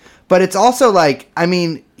pertinent, but it's also like, I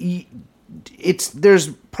mean, there's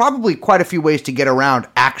probably quite a few ways to get around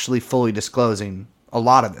actually fully disclosing a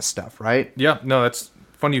lot of this stuff, right? Yeah, no, that's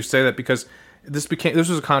funny you say that, because this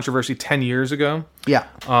was a controversy 10 years ago. Yeah.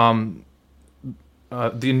 The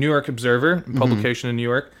New York Observer, publication in New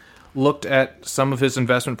York, looked at some of his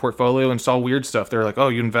investment portfolio and saw weird stuff. They're like, oh,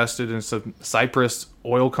 you invested in some Cyprus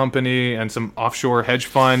oil company and some offshore hedge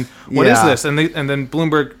fund. What is this? And then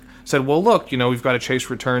Bloomberg said, well, look, we've got to chase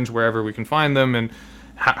returns wherever we can find them, and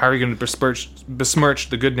how are you going to besmirch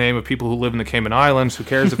the good name of people who live in the Cayman Islands? Who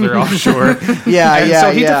cares if they're offshore?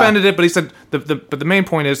 So he defended it, but he said, but the main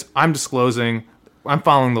point is, I'm disclosing, I'm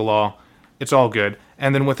following the law, it's all good.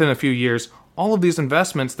 And then within a few years, all of these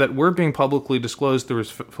investments that were being publicly disclosed through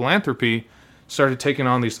his philanthropy started taking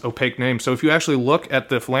on these opaque names. So if you actually look at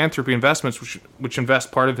the philanthropy investments, which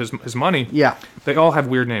invest part of his money, they all have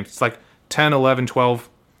weird names. It's like 10, 11, 12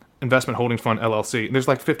 investment holdings fund LLC. There's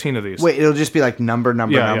like 15 of these. Wait, it'll just be like number.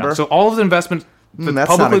 Yeah. So all of the investments that's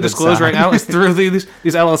publicly disclosed right now is through these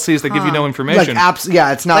LLCs that give you no information.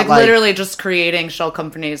 It's not like literally just creating shell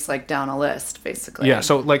companies like down a list, basically. Yeah.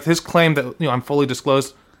 So like his claim that I'm fully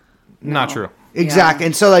disclosed, not true. Exactly. Yeah.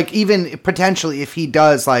 And so like even potentially if he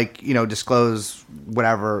does disclose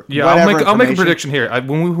whatever. Yeah, I'll make a prediction here.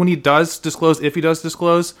 When he does disclose, if he does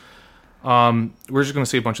disclose, we're just going to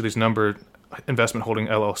see a bunch of these numbered investment holding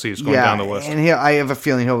LLCs going down the list. And I have a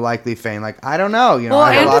feeling he'll likely feign I don't know,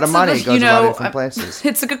 I have a lot of money, it goes a lot of different places.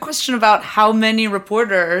 It's a good question about how many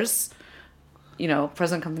reporters,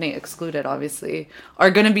 present company excluded, obviously, are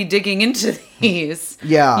going to be digging into these.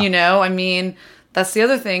 Yeah. I mean, that's the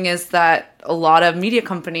other thing, is that a lot of media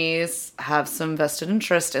companies have some vested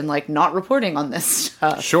interest in not reporting on this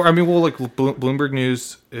stuff. Sure. I mean, Bloomberg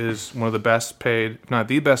News is one of the best paid, if not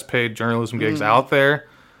the best paid journalism gigs out there.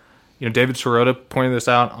 David Sirota pointed this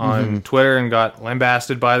out on Twitter and got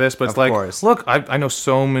lambasted by this, but it's look, I know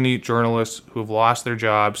so many journalists who have lost their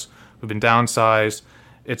jobs, who've been downsized.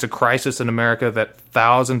 It's a crisis in America that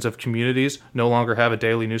thousands of communities no longer have a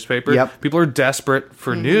daily newspaper. Yep. People are desperate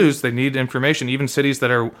for news. They need information. Even cities that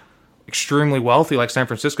are extremely wealthy, like San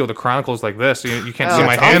Francisco, the Chronicle is like this. You can't see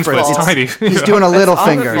my hands, but it's tiny. He's doing a little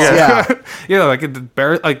fingers.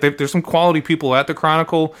 There's some quality people at the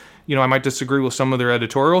Chronicle. I might disagree with some of their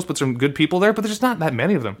editorials, but some good people there. But there's just not that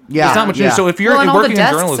many of them. Yeah, there's not much news. So if you're and working in all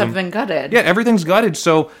the journalism, desks have been gutted. Yeah, everything's gutted.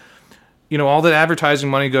 So all the advertising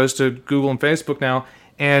money goes to Google and Facebook now,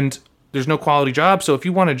 and there's no quality job. So if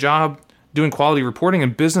you want a job doing quality reporting,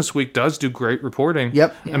 and Business Week does do great reporting,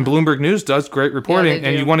 and Bloomberg News does great reporting,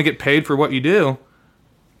 and you want to get paid for what you do,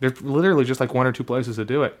 There's literally just like one or two places to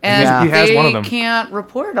do it. And he has they one of them. can't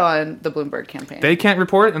report on the Bloomberg campaign. They can't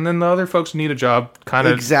report, and then the other folks need a job. Kind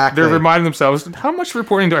of, Exactly. They're reminding themselves, how much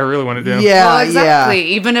reporting do I really want to do? Yeah, well, exactly.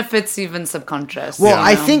 yeah. Even if it's even subconscious. Well,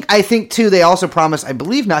 you know? I think too. They also promised, I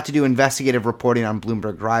believe, not to do investigative reporting on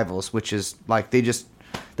Bloomberg rivals, which is like they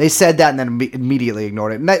said that and then immediately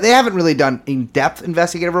ignored it. And they haven't really done in-depth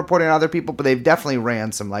investigative reporting on other people, but they've definitely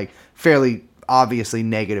ran some like fairly obviously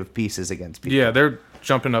negative pieces against people. Yeah, they're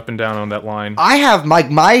jumping up and down on that line. I have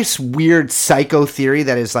my weird psycho theory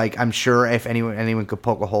that is like, I'm sure if anyone could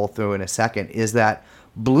poke a hole through in a second, is that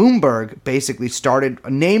Bloomberg basically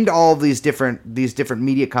named all of these different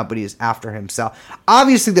media companies after himself.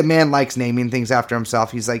 Obviously, the man likes naming things after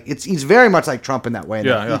himself. He's very much like Trump in that way.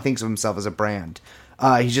 He thinks of himself as a brand.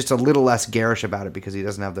 He's just a little less garish about it because he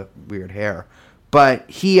doesn't have the weird hair. But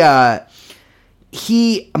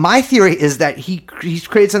my theory is that he's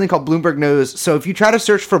created something called Bloomberg News. So if you try to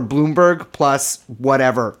search for Bloomberg plus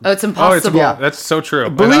whatever, it's impossible. yeah. That's so true.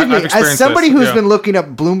 Believe me, I've as somebody this. who's been looking up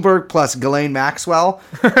Bloomberg plus Ghislaine Maxwell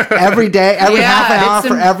every day, every half an hour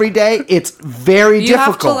for every day, it's very difficult. You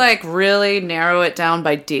have to like really narrow it down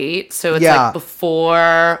by date. So it's like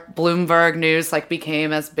before Bloomberg News like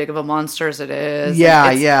became as big of a monster as it is.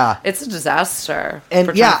 Yeah, it's a disaster.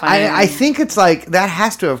 And I think it's like that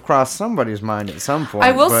has to have crossed somebody's mind at some point.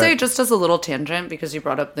 I will say, just as a little tangent, because you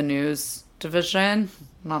brought up the news division,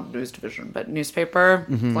 not news division, but newspaper,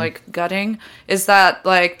 like gutting, is that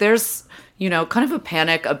like there's, kind of a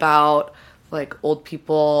panic about like old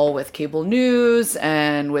people with cable news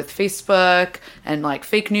and with Facebook and like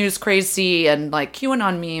fake news crazy and like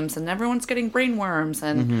QAnon memes and everyone's getting brainworms.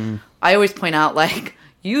 And I always point out like,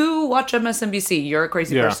 you watch MSNBC, you're a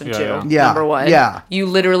crazy person too. Yeah. Number one. Yeah. You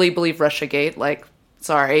literally believe Russiagate. Like,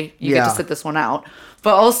 sorry, you get to sit this one out.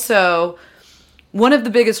 But also, one of the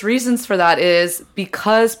biggest reasons for that is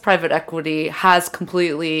because private equity has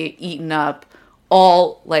completely eaten up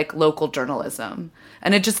all like local journalism.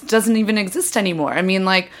 And it just doesn't even exist anymore. I mean,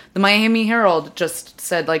 like the Miami Herald just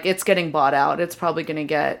said like it's getting bought out. It's probably going to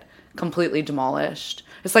get completely demolished.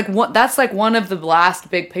 It's like that's like one of the last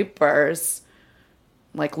big papers,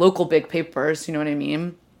 like local big papers, you know what I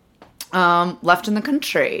mean, left in the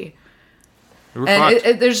country. And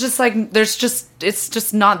it's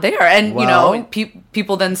just not there. And,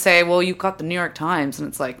 people then say, well, you got the New York Times. And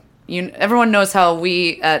it's like, everyone knows how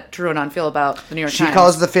we at Drew and On feel about the New York Times. She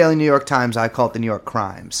calls it the failing New York Times. I call it the New York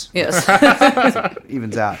Crimes. Yes.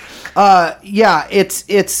 Evens out.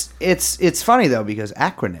 It's funny, though, because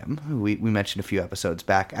Acronym, who we mentioned a few episodes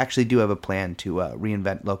back, actually do have a plan to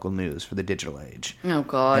reinvent local news for the digital age. Oh,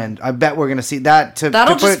 God. And I bet we're going to see that.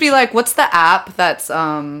 That'll just be like, what's the app that's...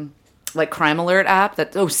 like Crime Alert app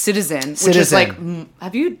Citizen, which is like,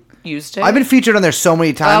 have you used it? I've been featured on there so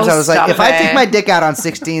many times. I was like, if I take my dick out on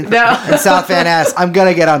 16th and South Van Ness, I'm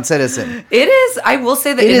gonna get on Citizen. It is. I will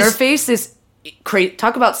say the interface is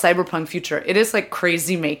talk about cyberpunk future. It is like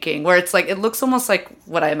crazy making, where it's like it looks almost like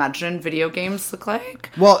what I imagine video games look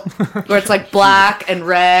like. Well, where it's like black and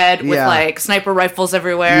red with like sniper rifles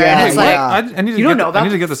everywhere. And it's like I need to I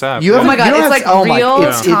need to get this app. Oh my God, it's like real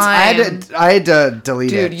time. I had to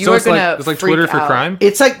delete it. Dude, you are gonna it's like Twitter for crime?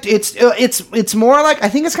 It's like it's more like, I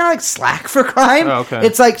think it's kind of like Slack for crime. Oh, okay.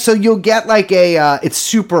 It's like, so you'll get like it's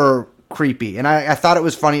super creepy, and I thought it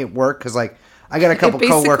was funny at work because like I got a couple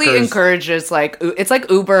coworkers. It basically encourages like it's like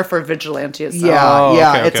Uber for vigilantes. Yeah,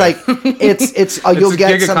 okay. It's like it's you'll get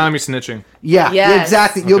gig some economy snitching. Yeah, yes.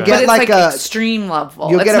 exactly. You'll get but like a extreme level.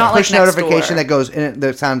 You'll get a push like notification that goes and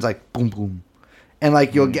that sounds like boom boom, and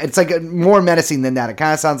like you'll get it's like more menacing than that. It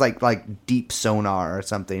kind of sounds like deep sonar or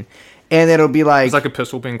something. And it'll be like it's like a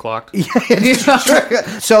pistol being clocked.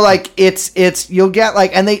 So like it's you'll get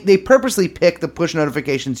like, and they purposely pick the push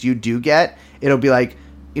notifications you do get. It'll be like,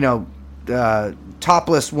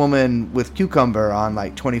 topless woman with cucumber on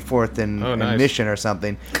like 24th and Mission or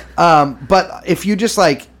something. But if you just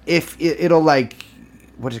like it'll like,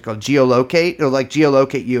 what is it called, geolocate? It'll like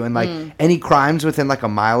geolocate you, and like any crimes within like a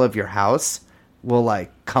mile of your house will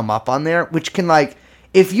like come up on there, which can like,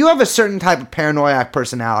 if you have a certain type of paranoid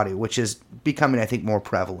personality, which is becoming, I think, more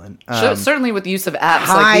prevalent. Certainly with the use of apps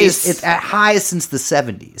like these. It's at highs since the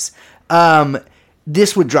 70s.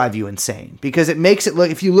 This would drive you insane because it makes it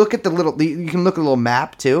look, if you look at you can look at a little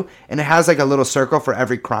map too, and it has like a little circle for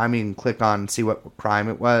every crime you can click on and see what crime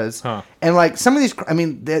it was. Huh. And like some of these, I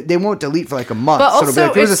mean, they won't delete for like a month. But so it'll be also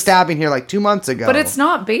like, there was a stabbing here like 2 months ago. But it's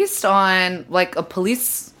not based on like a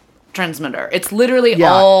police transmitter. It's literally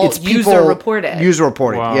all it's user reported. User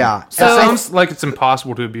reported, wow. yeah. So it sounds like it's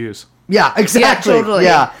impossible to abuse. Yeah, exactly. Yeah, totally.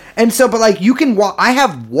 Yeah. And so, but like you can I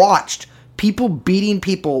have watched people beating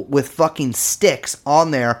people with fucking sticks on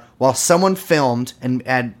there while someone filmed and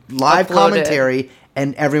had live Uploaded. commentary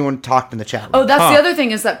and everyone talked in the chat room. Oh, that's the other thing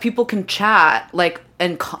is that people can chat, like,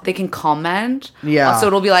 and they can comment. Yeah. So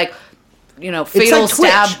it'll be like, fatal it's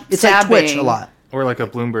like Twitch. It's stabbing. like Twitch a lot. Or like a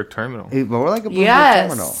Bloomberg terminal. More like a Bloomberg Yes.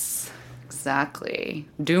 terminal. Exactly.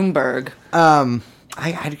 Doomberg.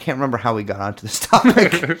 I can't remember how we got onto this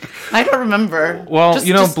topic. I don't remember. Well,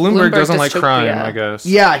 Just Bloomberg doesn't like dystopia. crime, I guess.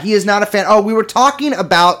 Yeah, he is not a fan. Oh, we were talking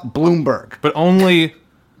about Bloomberg. But only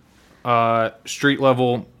street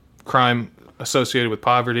level crime associated with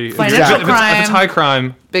poverty. Financial If crime. it's high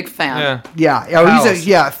crime, Big fan. yeah.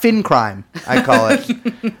 Yeah, fin crime, I call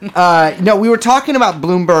it. No, we were talking about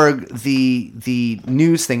Bloomberg, the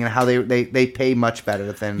news thing, and how they pay much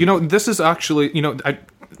better than... This is actually,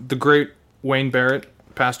 the great Wayne Barrett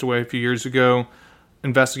passed away a few years ago,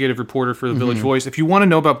 investigative reporter for the Village Voice. If you want to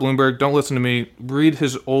know about Bloomberg, don't listen to me. Read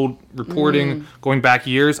his old reporting going back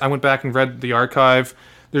years. I went back and read the archive.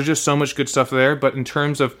 There's just so much good stuff there. But in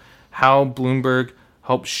terms of how Bloomberg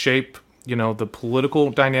helped shape, the political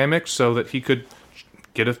dynamics so that he could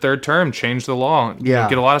get a third term, change the law,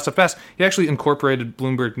 get a lot of stuff passed. He actually incorporated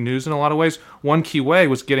Bloomberg News in a lot of ways. One key way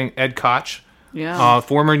was getting Ed Koch,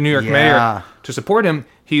 former New York mayor, to support him.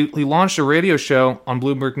 He launched a radio show on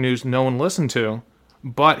Bloomberg News no one listened to,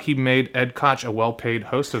 but he made Ed Koch a well-paid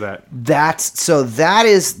host of that. That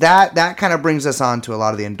kind of brings us on to a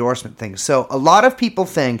lot of the endorsement things. So a lot of people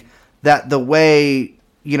think that the way,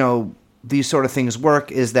 these sort of things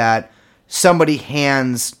work is that somebody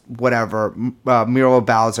hands Muriel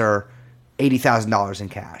Bowser $80,000 in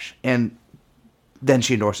cash, and then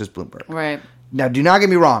she endorses Bloomberg. Right. Now, do not get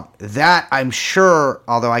me wrong. That I'm sure,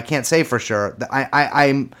 although I can't say for sure,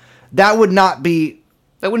 that that would not be.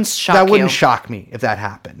 That wouldn't shock That wouldn't you. shock me if that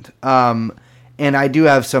happened. And I do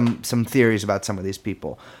have some theories about some of these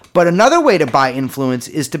people. But another way to buy influence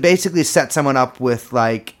is to basically set someone up with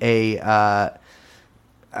like a.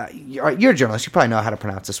 You're a journalist. You probably know how to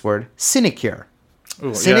pronounce this word. Sinecure.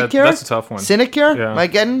 Ooh, Sinecure. Yeah, that's a tough one. Sinecure. Yeah. Am I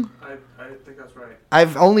getting? I think that's right.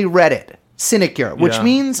 I've only read it. Sinecure, which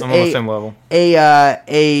means I'm on the same level.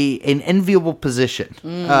 An enviable position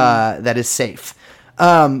that is safe.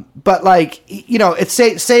 But like, it's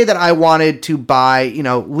say that I wanted to buy,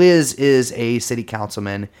 Liz is a city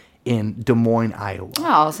councilman in Des Moines, Iowa.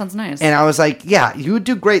 Oh, sounds nice. And I was like, yeah, you would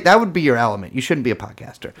do great. That would be your element. You shouldn't be a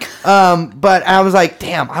podcaster. But I was like,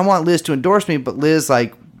 damn, I want Liz to endorse me, but Liz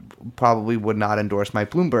probably would not endorse my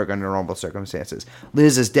Bloomberg under normal circumstances.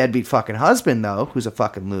 Liz's deadbeat fucking husband, though, who's a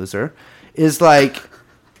fucking loser, is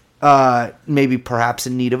maybe perhaps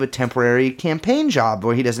in need of a temporary campaign job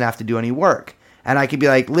where he doesn't have to do any work. And I could be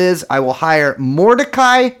like, Liz, I will hire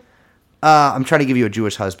Mordecai. I'm trying to give you a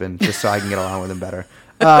Jewish husband just so I can get along with him better.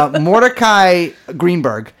 Mordecai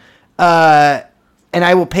Greenberg. And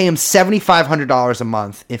I will pay him $7,500 a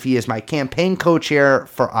month if he is my campaign co-chair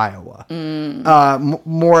for Iowa.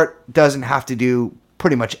 Mort doesn't have to do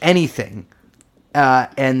pretty much anything.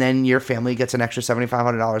 And then your family gets an extra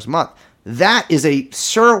 $7,500 a month. That is a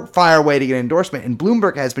surefire way to get endorsement. And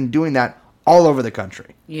Bloomberg has been doing that all over the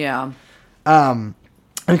country. Yeah.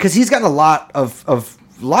 Because he's gotten a lot of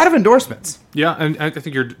endorsements. Yeah, and I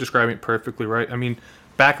think you're describing it perfectly right. I mean,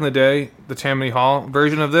 back in the day, the Tammany Hall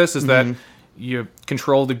version of this is that you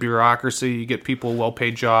control the bureaucracy, you get people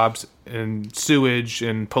well-paid jobs in sewage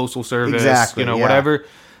and postal service, whatever.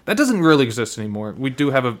 That doesn't really exist anymore. We do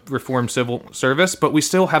have a reformed civil service, but we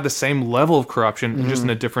still have the same level of corruption, just in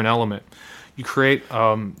a different element. You create,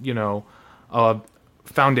 a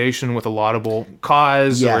foundation with a laudable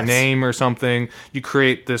cause or a name or something. You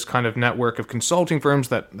create this kind of network of consulting firms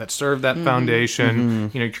that serve that foundation.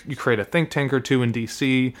 You create a think tank or two in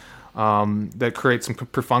D.C. That create some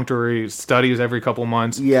perfunctory studies every couple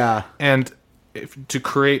months. Yeah, and to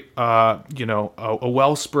create a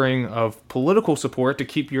wellspring of political support to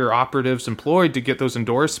keep your operatives employed to get those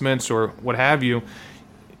endorsements or what have you.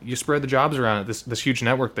 You spread the jobs around it. This huge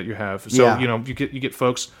network that you have. So you get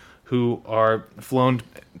folks who are flown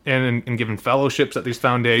in and given fellowships at these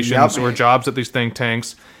foundations or jobs at these think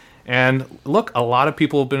tanks. And look, a lot of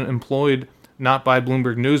people have been employed not by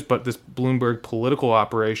Bloomberg News, but this Bloomberg political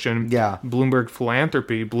operation, Bloomberg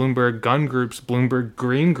philanthropy, Bloomberg gun groups, Bloomberg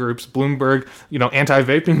green groups, Bloomberg,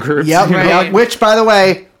 anti-vaping groups. Which, by the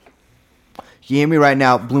way, you hear me right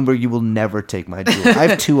now, Bloomberg, you will never take my deal. I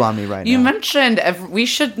have two on me right now. You mentioned we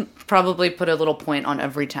should probably put a little point on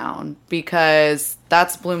every town because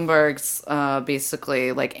that's Bloomberg's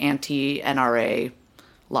basically like anti-NRA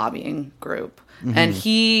lobbying group. And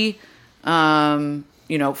he,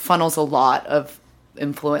 funnels a lot of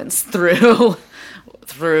influence through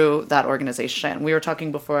through that organization. We were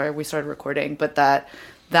talking before we started recording, but that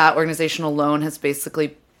organization alone has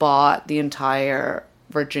basically bought the entire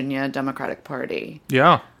Virginia Democratic Party.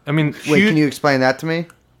 Yeah. I mean, Wait, can you explain that to me?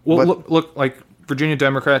 Well, look, like Virginia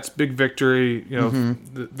Democrats, big victory. You know,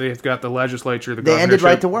 they've got the legislature, the governorship. They ended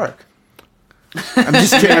right to work. I'm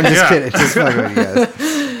just kidding. I'm just kidding. Just fucking with you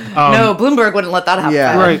guys. No, Bloomberg wouldn't let that happen.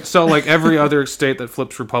 Yeah. Right. So, like every other state that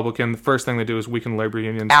flips Republican, the first thing they do is weaken labor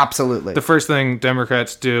unions. Absolutely. The first thing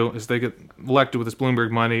Democrats do is they get elected with this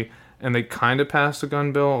Bloomberg money, and they kind of pass a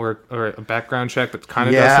gun bill or a background check that kind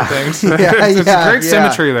of does some things. It's great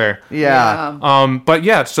symmetry there. Yeah. But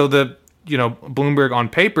yeah, so Bloomberg on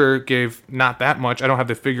paper gave not that much. I don't have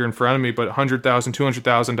the figure in front of me, but $100,000,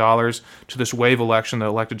 $200,000 to this wave election that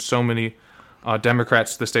elected so many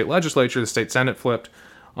Democrats to the state legislature. The state Senate flipped.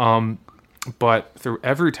 But through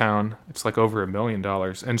Everytown, it's like over $1 million.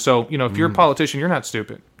 And so, if you're a politician, you're not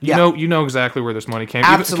stupid. You know exactly where this money came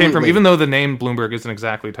from, even though the name Bloomberg isn't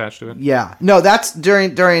exactly attached to it. Yeah. No, that's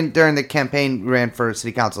during the campaign we ran for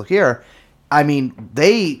city council here. I mean,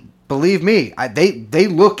 believe me, they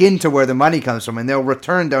look into where the money comes from, and they'll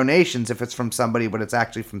return donations if it's from somebody, but it's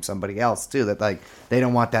actually from somebody else too. That like they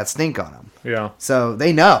don't want that stink on them. Yeah. So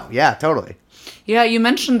they know. Yeah, totally. Yeah, you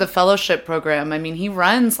mentioned the fellowship program. I mean, he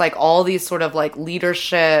runs like all these sort of like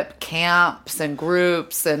leadership camps and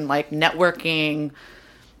groups and like networking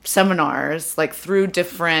seminars like through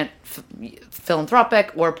different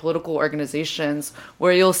philanthropic or political organizations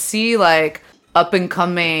where you'll see like up and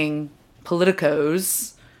coming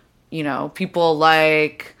politicos, people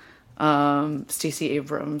like Stacey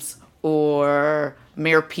Abrams or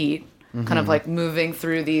Mayor Pete. Kind of like moving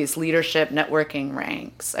through these leadership networking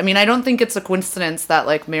ranks. I mean, I don't think it's a coincidence that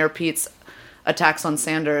like Mayor Pete's attacks on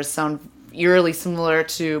Sanders sound eerily similar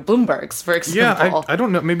to Bloomberg's, for example. Yeah, I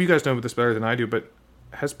don't know. Maybe you guys know this better than I do, but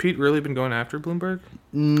has Pete really been going after Bloomberg?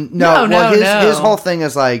 No. His whole thing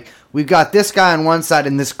is like, we've got this guy on one side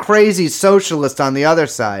and this crazy socialist on the other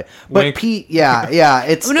side. But Wink. Pete,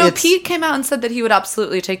 Pete came out and said that he would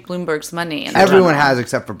absolutely take Bloomberg's money. Everyone has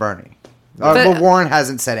except for Bernie. But Warren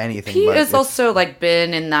hasn't said anything. Pete has also like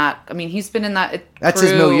been in that. I mean, he's been in that. That's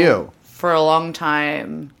his milieu for a long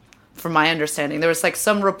time, from my understanding. There was like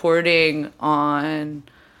some reporting on,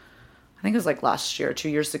 I think it was like last year, 2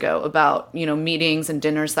 years ago, about meetings and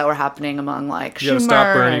dinners that were happening among like Schumer. Yeah,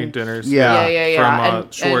 Stop Bernie dinners. Yeah. From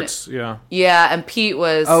Schwartz. Yeah. Yeah, and Pete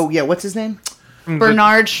was. Oh yeah, what's his name?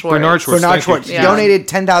 Bernard Schwartz. Bernard Schwartz donated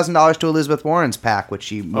 $10,000 to Elizabeth Warren's PAC, which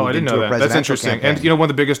she moved into a presidential That's interesting. campaign. And one of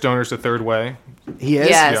the biggest donors to Third Way. He is?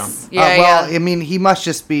 Yes. I mean, he must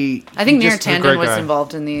just be... I think Mayor Tandon was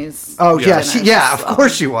involved in these. Oh, yeah. Of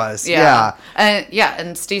course she was. Yeah.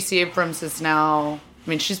 And Stacey Abrams is now... I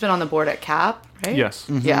mean, she's been on the board at CAP, right? Yes.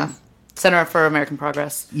 Mm-hmm. Yeah. Center for American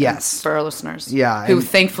Progress. Yes. For our listeners. Yeah. Who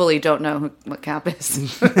thankfully don't know what CAP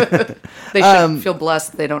is. They should feel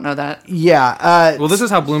blessed they don't know that. Yeah. Well, this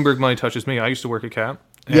is how Bloomberg money touches me. I used to work at CAP.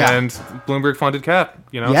 Yeah. And Bloomberg funded CAP,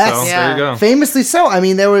 Yes. So there you go. Famously so. I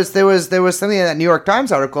mean, there was something in that New York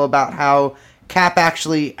Times article about how CAP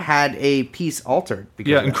actually had a piece altered.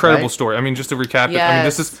 Yeah, of incredible that, right? story. I mean, just to recap it, I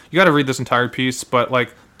mean, you got to read this entire piece, but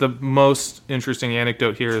like the most interesting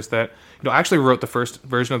anecdote here is that I actually wrote the first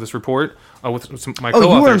version of this report with my co-authors.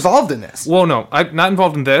 Oh, you were involved in this? Well, no, I'm not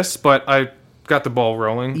involved in this, but I got the ball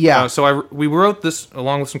rolling. Yeah. So we wrote this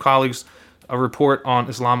along with some colleagues, a report on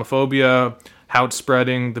Islamophobia, how it's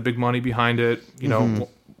spreading, the big money behind it.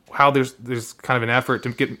 How there's kind of an effort to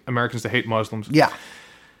get Americans to hate Muslims. Yeah.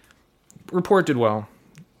 Report did well.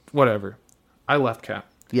 Whatever. I left CAP.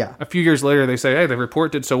 Yeah. A few years later, they say, hey, the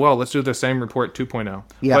report did so well. Let's do the same report 2.0.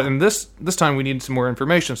 Yeah. But in this time, we need some more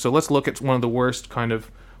information. So let's look at one of the worst kind of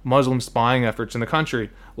Muslim spying efforts in the country.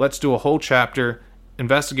 Let's do a whole chapter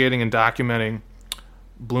investigating and documenting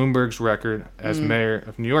Bloomberg's record as mayor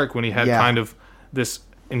of New York when he had kind of this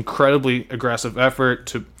incredibly aggressive effort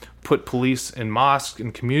to put police in mosques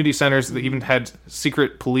and community centers. They even had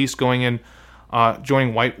secret police going in,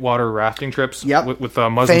 joining whitewater rafting trips with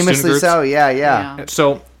Muslim Famously student groups. so, yeah.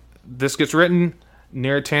 So this gets written.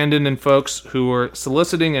 Near Tandon and folks who are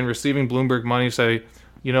soliciting and receiving Bloomberg money say,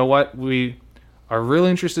 you know what, we are really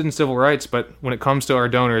interested in civil rights, but when it comes to our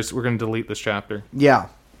donors, we're going to delete this chapter. Yeah.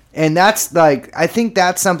 And that's like, I think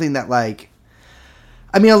that's something that like,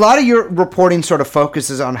 I mean, a lot of your reporting sort of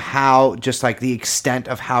focuses on how, just like the extent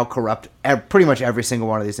of how corrupt pretty much every single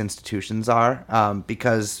one of these institutions are,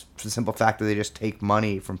 because for the simple fact that they just take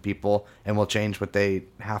money from people and will change what they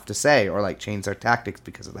have to say or like change their tactics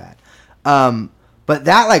because of that. But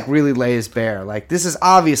that like really lays bare, like this is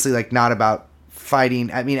obviously like not about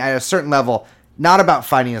fighting. I mean, at a certain level, not about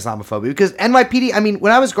fighting Islamophobia. Because NYPD, I mean,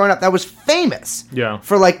 when I was growing up, that was famous. Yeah.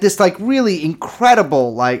 For like this like really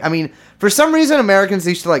incredible, like, I mean, for some reason Americans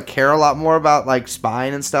used to like care a lot more about like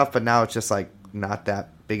spying and stuff, but now it's just like not that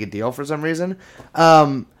big a deal for some reason.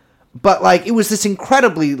 But like it was this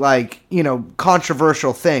incredibly like, you know,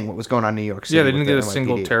 controversial thing what was going on in New York City. Yeah, they didn't get a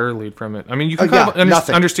single terror lead from it. I mean, you can kind of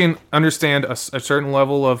understand a certain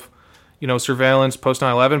level of, you know, surveillance post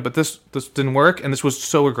 9/11, but this didn't work, and this was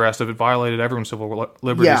so aggressive it violated everyone's civil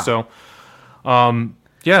liberties. Yeah. So,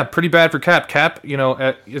 yeah, pretty bad for Cap. Cap, you know,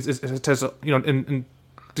 it has you know, and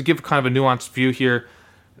to give kind of a nuanced view here,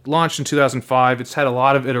 it launched in 2005. It's had a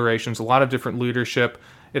lot of iterations, a lot of different leadership.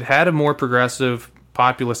 It had a more progressive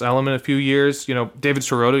populist element a few years. You know, David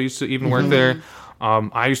Sirota used to even work there.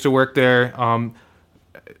 I used to work there.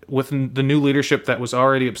 With the new leadership that was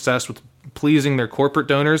already obsessed with pleasing their corporate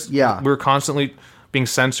donors, we were constantly being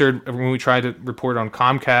censored when we tried to report on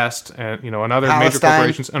Comcast and, you know, and other major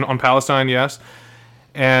corporations, and on Palestine, yes.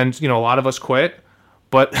 And, you know, a lot of us quit.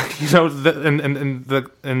 But, you know,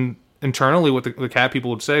 and internally what the CAT people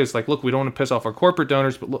would say is like, look, we don't want to piss off our corporate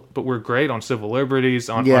donors, but we're great on civil liberties,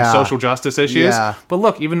 on social justice issues. Yeah. But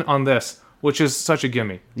look, even on this, which is such a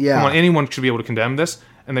gimme. Yeah. Come on, anyone should be able to condemn this,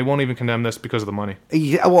 and they won't even condemn this because of the money.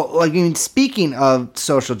 Yeah, well, like, I mean, speaking of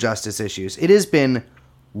social justice issues, it has been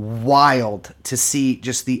wild to see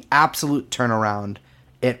just the absolute turnaround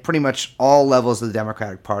at pretty much all levels of the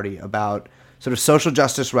Democratic Party about sort of social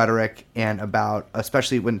justice rhetoric and about,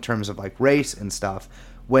 especially in terms of like race and stuff,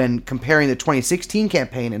 when comparing the 2016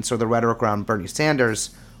 campaign and sort of the rhetoric around Bernie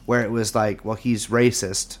Sanders, where it was like, well, he's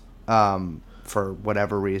racist for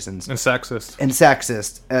whatever reasons. And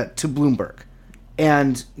sexist. To Bloomberg.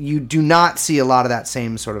 And you do not see a lot of that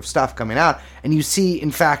same sort of stuff coming out. And you see,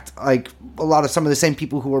 in fact, like a lot of some of the same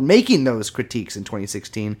people who were making those critiques in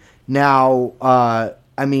 2016 now,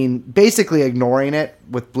 I mean, basically ignoring it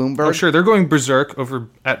with Bloomberg. Oh, sure. They're going berserk over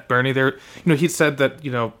at Bernie. They're, you know, he said that,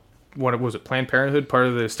 you know, what was it, Planned Parenthood, part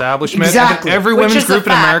of the establishment? Exactly. Every Which women's is group a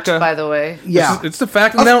fact, in America. by the way. Yeah. It's the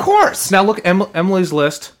fact. Of course. Now look, Emily's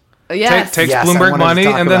List. Yes. Takes Yes, Bloomberg money,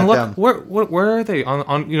 and then them. look, where are they?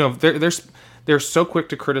 On you know, they're so quick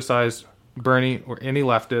to criticize Bernie or any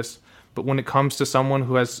leftist, but when it comes to someone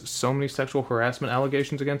who has so many sexual harassment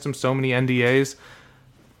allegations against him, so many NDAs,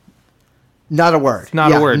 not a word.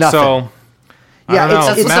 Not a word. Nothing. So, yeah,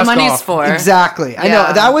 that's what the money's for. Exactly. I Yeah.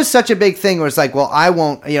 know that was such a big thing where it's like, well, I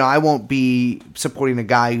won't be supporting a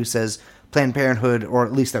guy who says Planned Parenthood or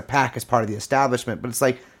at least their PAC is part of the establishment. But it's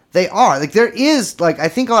like, they are. Like, there is, like, I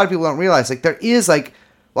think a lot of people don't realize, like, there is, like,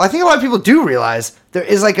 well, I think a lot of people do realize there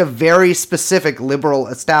is, like, a very specific liberal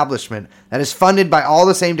establishment that is funded by all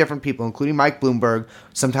the same different people, including Mike Bloomberg,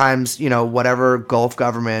 sometimes, you know, whatever Gulf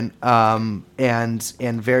government, and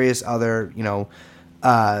various other, you know,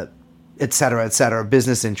 et cetera,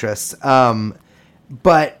 business interests.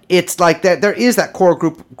 But it's like that there is that core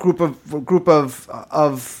group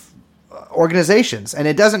of organizations, and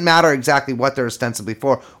it doesn't matter exactly what they're ostensibly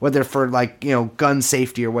for, whether they're for, like, you know, gun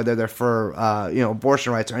safety or whether they're for you know,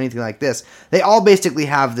 abortion rights or anything like this. They all basically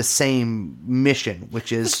have the same mission,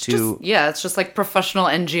 which is it's just like professional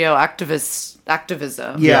NGO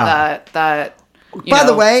activism. Yeah. That By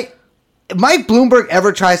the way, Mike Bloomberg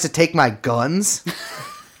ever tries to take my guns,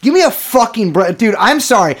 give me a fucking break. Dude, I'm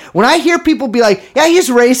sorry. When I hear people be like, yeah, he's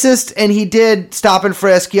racist and he did stop and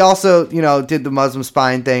frisk. He also, you know, did the Muslim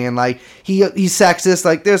spying thing and, like, he's sexist.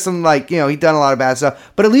 Like, there's some, like, you know, he's done a lot of bad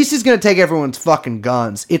stuff. But at least he's going to take everyone's fucking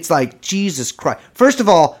guns. It's like, Jesus Christ. First of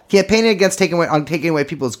all, campaigning against taking away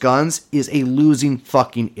people's guns is a losing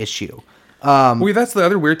fucking issue. Well, that's the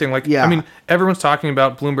other weird thing. Like, I mean, everyone's talking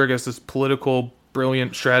about Bloomberg as this political,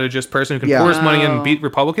 brilliant strategist person who can pour his money in and beat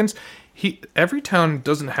Republicans. Every town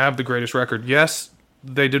doesn't have the greatest record. Yes,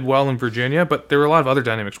 they did well in Virginia, but there were a lot of other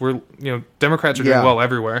dynamics where, you know, Democrats are doing well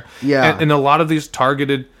everywhere. Yeah. And a lot of these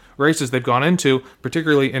targeted races they've gone into,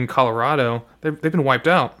 particularly in Colorado, they've been wiped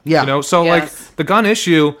out. Yeah. You know, so like the gun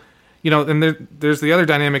issue, you know, and there's the other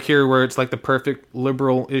dynamic here where it's like the perfect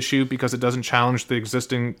liberal issue because it doesn't challenge the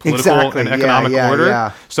existing political and economic order.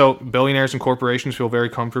 Yeah. So billionaires and corporations feel very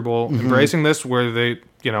comfortable embracing this, where they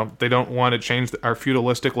don't want to change our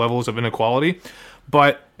feudalistic levels of inequality.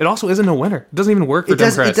 But it also isn't a winner. It doesn't even work for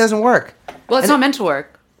Democrats. It doesn't work. Well, it's not meant to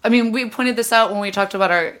work. I mean, we pointed this out when we talked about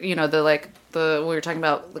our, you know, we were talking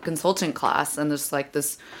about the consulting class and this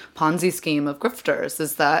Ponzi scheme of grifters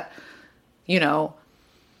is that, you know,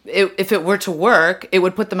 if it were to work, it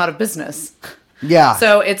would put them out of business. Yeah.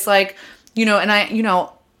 So it's like, you know, and I, you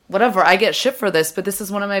know, whatever, I get shit for this, but this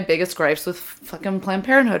is one of my biggest gripes with fucking Planned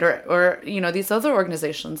Parenthood or you know, these other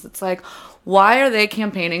organizations. It's like, why are they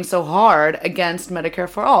campaigning so hard against Medicare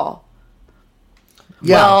for all?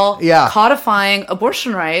 Yeah, Well, yeah. codifying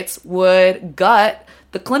abortion rights would gut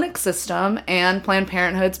the clinic system and Planned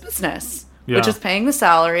Parenthood's business, which Yeah. is paying the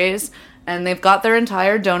salaries, and they've got their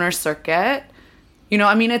entire donor circuit. You know,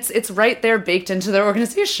 I mean, it's right there baked into their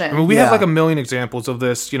organization. I mean, we Yeah. have like a million examples of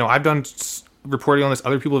this. You know, I've done reporting on this.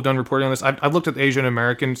 Other people have done reporting on this. I've looked at the Asian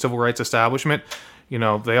American civil rights establishment. You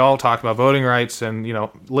know, they all talk about voting rights and, you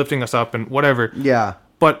know, lifting us up and whatever. Yeah.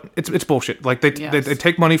 But it's bullshit. Like they Yes.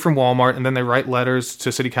 take money from Walmart and then they write letters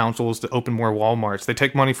to city councils to open more Walmarts. They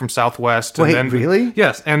take money from Southwest. Wait, and then, really?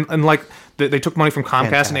 Yes, and like they took money from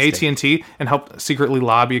Comcast and Fantastic. AT&T and helped secretly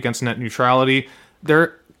lobby against net neutrality.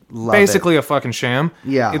 They're Love basically a fucking sham.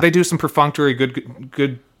 Yeah. They do some perfunctory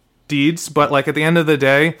good deeds, but like at the end of the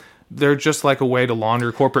day, they're just like a way to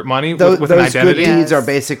launder corporate money with an Those good identity. deeds Yes. are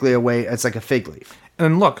basically a way. It's like a fig leaf.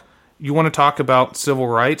 And look, you want to talk about civil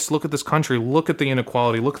rights? Look at this country. Look at the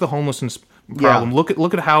inequality. Look at the homelessness problem. Yeah.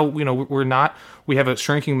 Look at how, you know, we have a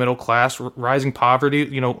shrinking middle class, rising poverty.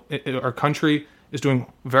 You know, our country is doing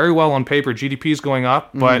very well on paper. GDP is going up,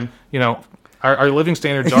 but you know, our living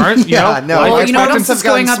standards aren't. You Yeah, know, no. life well, you know what else expectancy's is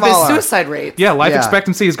going up gotten is smaller. suicide rates. yeah, life Yeah.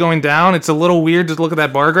 expectancy is going down. It's a little weird to look at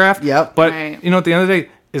that bar graph. Yep. But Right. you know, at the end of the day,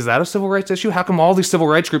 is that a civil rights issue? How come all these civil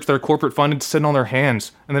rights groups that are corporate funded sitting on their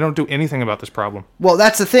hands and they don't do anything about this problem? Well,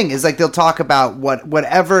 that's the thing is like they'll talk about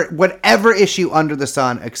whatever issue under the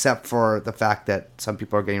sun, except for the fact that some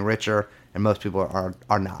people are getting richer and most people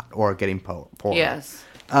are not or getting poor. Yes.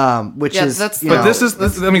 Which Yeah, is that's- you But know, This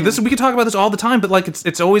is I mean, we could talk about this all the time, but like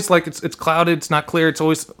it's always like it's clouded, it's not clear. It's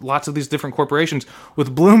always lots of these different corporations.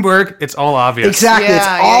 With Bloomberg, it's all obvious. exactly it's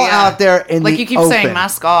all out there in like the you keep open. saying,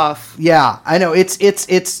 mask off. Yeah, I know it's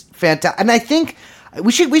fantastic, and I think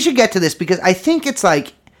we should get to this because I think it's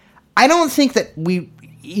like I don't think that we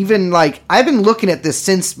even like I've been looking at this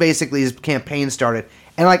since basically his campaign started,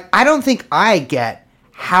 and like I don't think I get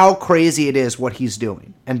how crazy it is what he's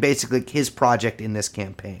doing and basically his project in this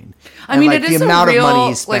campaign. I mean, like, it is the a amount real of money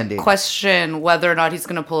he's spending. like question whether or not he's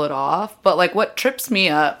going to pull it off. But like, what trips me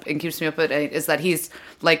up and keeps me up at night is that he's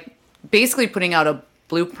like basically putting out a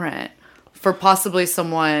blueprint for possibly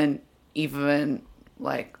someone even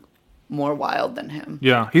like more wild than him.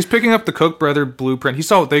 Yeah, he's picking up the Koch brother blueprint. He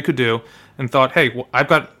saw what they could do and thought, hey, well, I've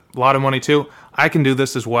got a lot of money too. I can do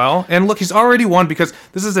this as well. And look, he's already won because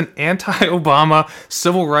this is an anti-Obama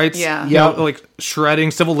civil rights, Yeah. you know, like shredding,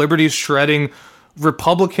 civil liberties shredding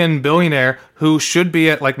Republican billionaire who should be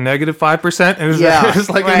at like -5% and is, Yeah. is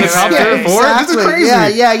like in Right, the top right, three or right. four. This is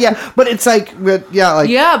crazy. Yeah. But it's like, like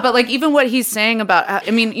Yeah, but like even what he's saying about,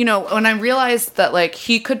 I mean, you know, when I realized that like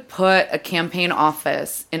he could put a campaign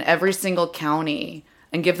office in every single county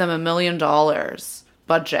and give them $1 million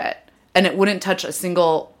budget and it wouldn't touch a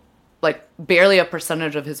single, like barely a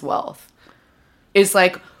percentage of his wealth, is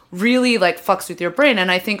like really like fucks with your brain.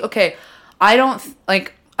 And I think, okay, I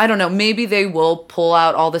don't know, maybe they will pull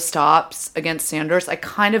out all the stops against Sanders. I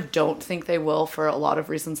kind of don't think they will for a lot of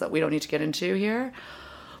reasons that we don't need to get into here.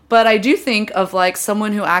 But I do think of like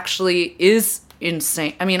someone who actually is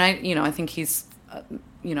insane. I mean, I think he's,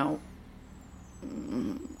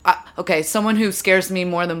 okay, someone who scares me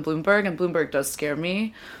more than Bloomberg, and Bloomberg does scare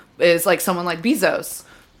me, is like someone like Bezos,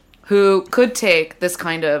 who could take this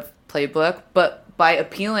kind of playbook, but by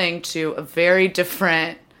appealing to a very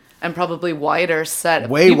different and probably wider set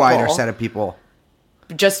of people. wider set of people.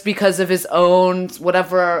 Just because of his own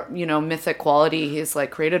whatever, you know, mythic quality he's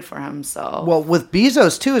like created for him. So Well, with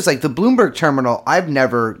Bezos too, is like the Bloomberg terminal. I've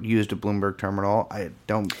never used a Bloomberg terminal. I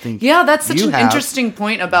don't think. yeah, that's such you an have. interesting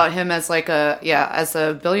point about him as like as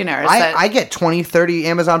a billionaire. Is that, I get 20, 30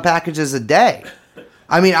 Amazon packages a day.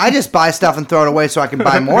 I mean, I just buy stuff and throw it away so I can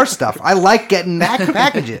buy more stuff. I like getting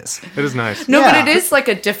packages. It is nice. no, yeah. but it is like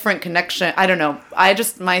a different connection. I don't know.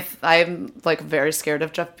 I'm like very scared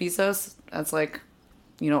of Jeff Bezos as like,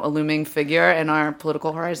 you know, a looming figure in our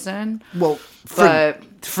political horizon. Well, But-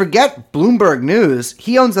 forget Bloomberg News.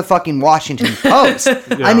 He owns the fucking Washington Post.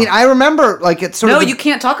 I mean, I remember like it's sort No, of you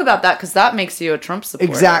can't talk about that because that makes you a Trump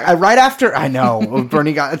supporter. exactly right after I know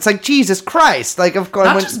Bernie got. It's like Jesus Christ. Like of course,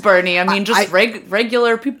 Not just Bernie. I mean, just I-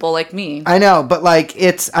 regular people like me. I know, but like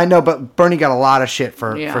but Bernie got a lot of shit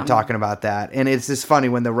for Yeah. talking about that, and it's just funny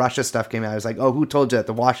when the Russia stuff came out. I was like, oh, who told you that?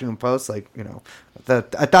 The Washington Post, like you know,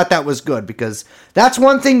 I thought that was good because that's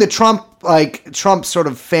one thing the Trump sort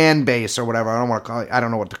of fan base or whatever. I don't want to call it. I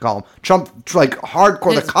don't know what to call them. Trump like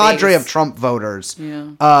hardcore, His the cadre base. of Trump voters.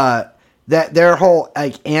 Yeah. That their whole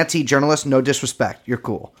like anti-journalist, no disrespect, you're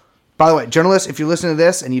cool. By the way, journalists, if you listen to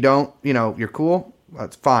this and you don't, you know, you're cool.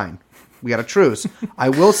 That's fine. We got a truce. I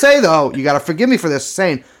will say though, you got to forgive me for this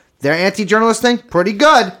saying their anti-journalist thing pretty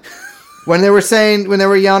good. When they were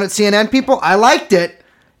yelling at CNN people, I liked it.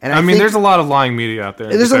 And I mean, there's a lot of lying media out there.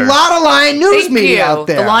 There's a lot of lying news media out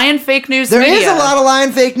there. The lying fake news There media. is a lot of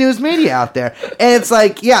lying fake news media out there. And it's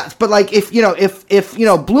like, yeah, but like if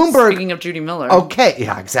Bloomberg. Speaking of Judy Miller. Okay,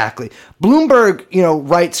 yeah, exactly. Bloomberg,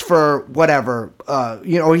 writes for whatever,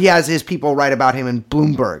 he has his people write about him in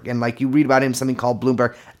Bloomberg. And like you read about him, something called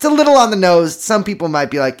Bloomberg. It's a little on the nose. Some people might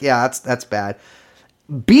be like, yeah, that's bad.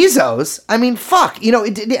 Bezos, I mean, fuck.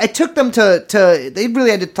 It took them to they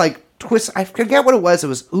really had to like twist. I forget what it was. It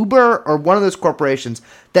was Uber or one of those corporations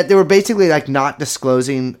that they were basically like not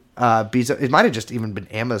disclosing Bezos. It might have just even been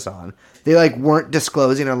Amazon. They like weren't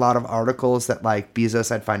disclosing a lot of articles that like Bezos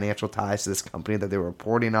had financial ties to this company that they were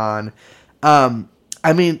reporting on.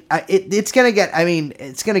 I mean, it's gonna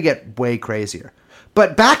get way crazier.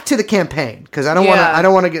 But back to the campaign, because I don't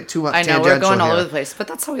want to get too much. I know tangential we're going all here. over the place, but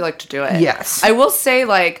that's how we like to do it. Yes. I will say,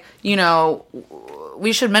 like,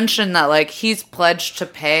 we should mention that like he's pledged to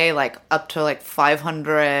pay like up to like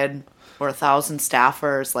 500 or 1,000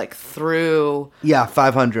 staffers like through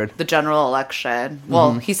 500 the general election.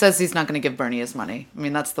 Well, he says he's not going to give Bernie his money. I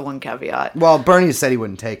mean, that's the one caveat. Well, Bernie said he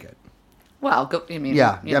wouldn't take it. Well,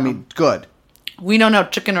 Good. We don't know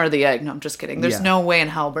chicken or the egg. No, I'm just kidding. There's no way in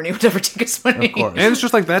hell Bernie would ever take his money. Of course. And it's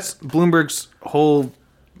just like that's Bloomberg's whole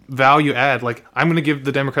value add. Like, I'm going to give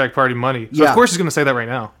the Democratic Party money. So, of course, he's going to say that right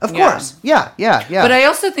now. Of course. Yeah. But I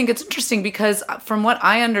also think it's interesting because from what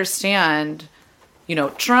I understand,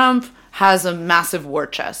 Trump has a massive war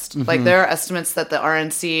chest. Like, there are estimates that the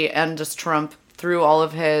RNC and just Trump, through all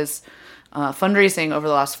of his fundraising over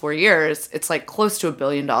the last 4 years, it's like close to $1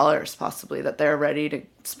 billion possibly that they're ready to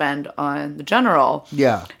spend on the general.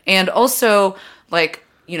 Yeah. And also, like,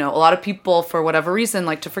 a lot of people, for whatever reason,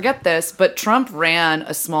 like to forget this, but Trump ran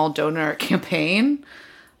a small donor campaign,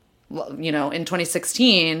 in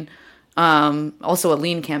 2016, also a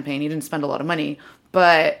lean campaign. He didn't spend a lot of money,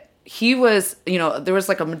 but he was, there was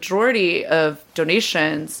like a majority of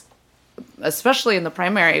donations, especially in the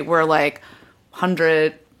primary, were like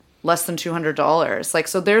less than $200. Like,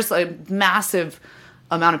 so there's a massive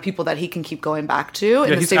amount of people that he can keep going back to.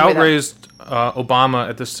 Yeah, he's outraised Obama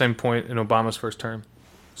at the same point in Obama's first term.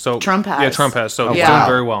 So Trump has. Yeah, Trump has. So he's Yeah. doing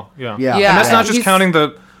very well. Yeah. Yeah. And that's not just He's- counting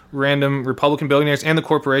the random Republican billionaires and the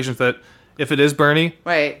corporations that if it is Bernie,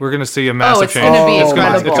 Right. we're going to see a massive it's change. gonna be It's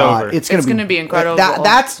incredible. over. It's It's going gonna be incredible.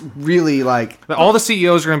 That's really like. All the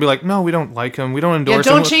CEOs are going to be like, no, we don't like him. We don't endorse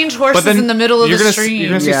him. don't change horses But then in the middle of you're the gonna stream. You're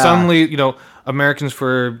going to see Yeah. suddenly, Americans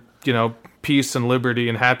for, peace and liberty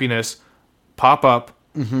and happiness pop up.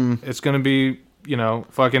 Mm-hmm. It's going to be,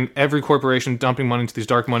 fucking every corporation dumping money into these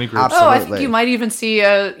dark money groups. Oh, I Absolutely. think you might even see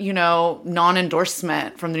a,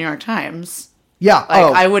 non-endorsement from the New York Times. Yeah.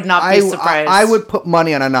 I would not be surprised. I would put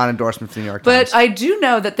money on a non-endorsement for the New York Times. But I do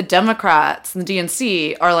know that the Democrats and the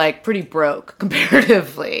DNC are like pretty broke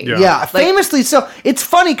comparatively. Yeah. Yeah, famously so. It's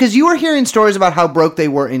funny because you were hearing stories about how broke they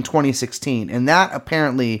were in 2016, and that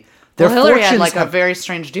apparently their Well, Hillary had fortunes like a have- very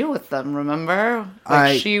strange deal with them, remember?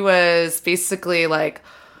 Like she was basically like...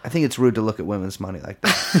 I think it's rude to look at women's money like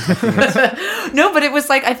that. No, but it was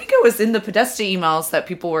like, I think it was in the Podesta emails that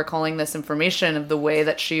people were calling this information of the way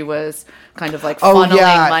that she was kind of like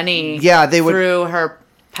funneling money they would, through her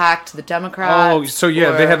PAC to the Democrats. Oh, so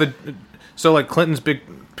yeah, they have so like Clinton's big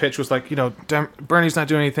pitch was like, Bernie's not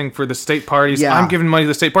doing anything for the state parties. Yeah. I'm giving money to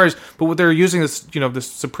the state parties. But what they're using this, this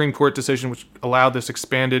Supreme Court decision, which allowed this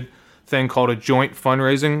expanded thing called a joint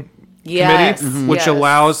fundraising Yes. committee, Mhm. which Yes.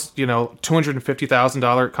 allows,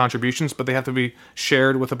 $250,000 contributions, but they have to be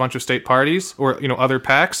shared with a bunch of state parties or, other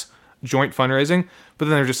PACs, joint fundraising. But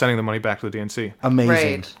then they're just sending the money back to the DNC. amazing.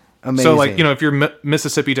 Right. Amazing. So, like, if you're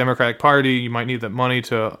Mississippi Democratic Party, you might need that money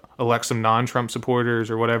to elect some non-Trump supporters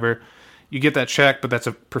or whatever. You get that check, but that's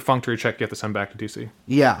a perfunctory check you have to send back to D.C.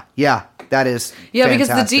 Yeah, that is Yeah,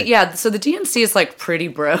 fantastic. because so the DNC is like pretty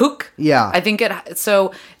broke. Yeah. I think it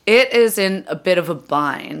is in a bit of a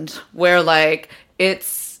bind where like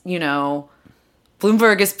it's,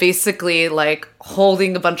 Bloomberg is basically like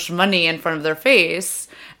holding a bunch of money in front of their face,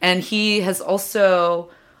 and he has also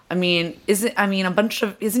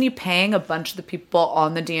isn't he paying a bunch of the people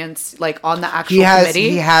on the DNC, like on the actual committee?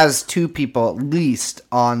 He has two people at least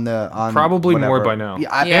on Probably whatever. more by now.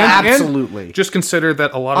 Yeah, Yeah. absolutely. And just consider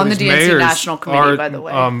that a lot On of the these DNC mayors National Committee, are by the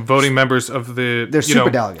way. voting members of the... They're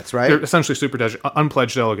superdelegates, right? They're essentially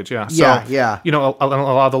unpledged delegates, yeah. So, Yeah. a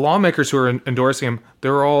lot of the lawmakers who are endorsing him,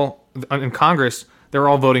 they're all, in Congress, they're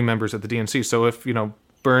all voting members of the DNC. So if,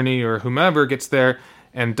 Bernie or whomever gets there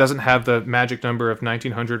and doesn't have the magic number of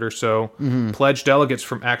 1,900 or so pledged delegates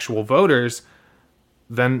from actual voters,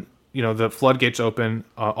 then the floodgates open.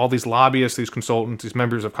 All these lobbyists, these consultants, these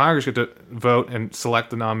members of Congress get to vote and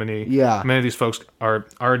select the nominee. Yeah. Many of these folks are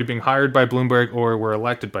already being hired by Bloomberg or were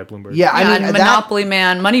elected by Bloomberg. Yeah, I mean, and Monopoly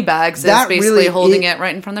Man Moneybags is that basically really holding it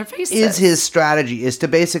right in front of their faces. Is his strategy is to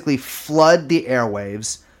basically flood the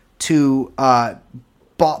airwaves to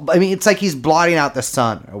it's like he's blotting out the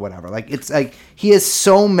sun or whatever. Like, it's like he has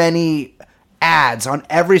so many ads on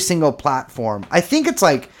every single platform. I think it's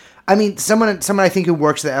like, I mean, someone I think who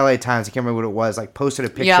works at the LA Times, I can't remember what it was, like posted a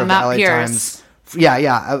picture of Matt the LA Pierce.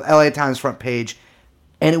 Times. LA Times front page.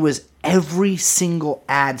 And it was every single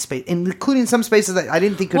ad space, including some spaces that I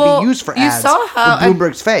didn't think could be used for ads. You saw how with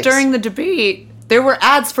Bloomberg's face. During the debate, there were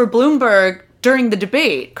ads for Bloomberg during the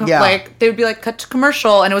debate. Yeah. Like, they would be like, cut to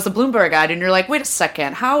commercial, and it was a Bloomberg ad, and you're like, wait a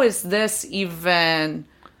second, how is this even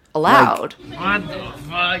allowed? What the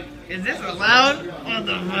fuck? Is this allowed? What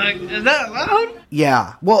the fuck? Is that allowed?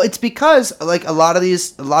 Yeah. Well, it's because like a lot of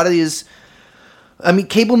these I mean,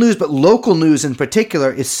 cable news, but local news in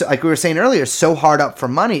particular is, like we were saying earlier, so hard up for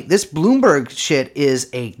money. This Bloomberg shit is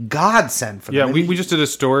a godsend for them. Yeah, we just did a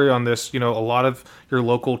story on this. A lot of your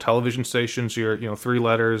local television stations, your 3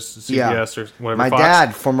 letters, CBS or whatever. My Fox.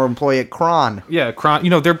 dad, former employee at Kron. Yeah, Kron.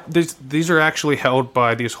 These are actually held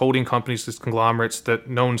by these holding companies, these conglomerates that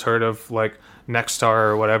no one's heard of, like Nexstar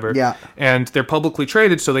or whatever. Yeah. And they're publicly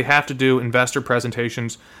traded, so they have to do investor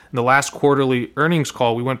presentations. In the last quarterly earnings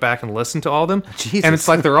call, we went back and listened to all of them. Jesus. And it's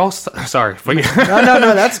like they're all sorry, but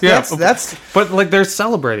No, that's But like they're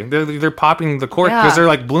celebrating. They're popping the cork because they're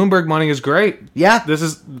like, Bloomberg money is great. Yeah. This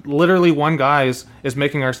is literally one guy is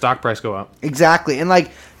making our stock price go up. exactly. And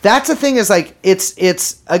like that's the thing is like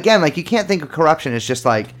it's again like you can't think of corruption as just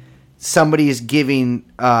like somebody's giving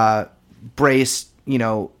Brace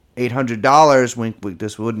 $800 when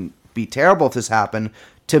this wouldn't be terrible if this happened,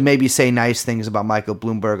 to maybe say nice things about Michael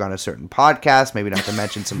Bloomberg on a certain podcast, maybe not to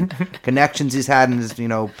mention some connections he's had in his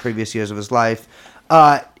previous years of his life.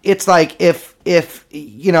 It's like if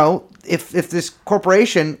this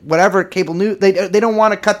corporation, whatever cable news, they don't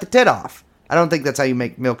want to cut the tit off. I don't think that's how you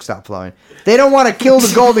make milk stop flowing. They don't want to kill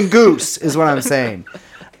the golden goose, is what I'm saying.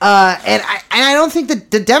 And I don't think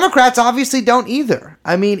that the Democrats obviously don't either.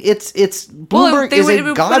 I mean, it's Bloomberg is a it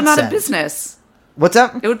would godsend. put him out of business. What's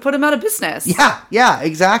up? It would put him out of business. Yeah,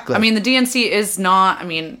 exactly. I mean, the DNC is not,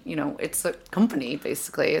 it's a company,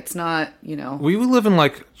 basically. It's not, We live in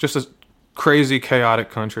like just a crazy,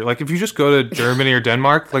 chaotic country. Like if you just go to Germany or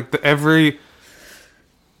Denmark, like every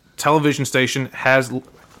television station has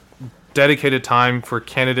dedicated time for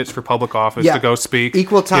candidates for public office to go speak.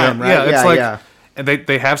 Equal time, right? Yeah, it's yeah. And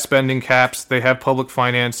they have spending caps. They have public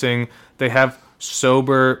financing. They have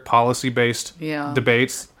sober policy-based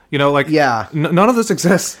debates. None of this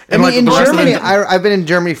exists. I mean, in Germany, I've been in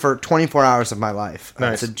Germany for 24 hours of my life.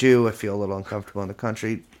 Nice. As a Jew, I feel a little uncomfortable in the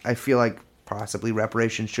country. I feel like possibly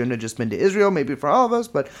reparations shouldn't have just been to Israel, maybe for all of us,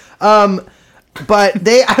 but I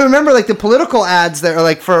remember like the political ads that are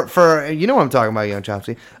like for what I'm talking about, Young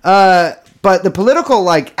Chomsky. But the political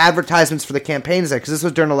like advertisements for the campaigns there, because this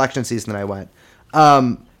was during election season that I went.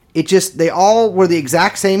 They all were the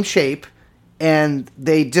exact same shape, and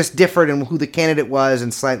they just differed in who the candidate was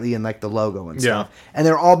and slightly in like the logo and stuff. And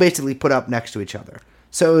they're all basically put up next to each other.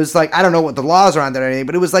 So it was like, I don't know what the laws are on that or anything,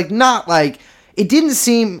 but it was like not like, it didn't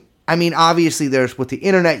seem, I mean, obviously there's with the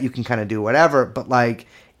internet, you can kind of do whatever, but like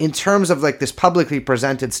in terms of like this publicly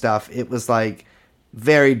presented stuff, it was like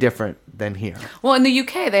very different than here. Well, in the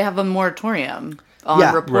UK, they have a moratorium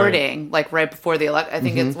on reporting, like right before the election. I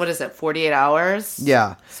think it's, 48 hours?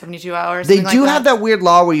 Yeah. 72 hours? They do have that weird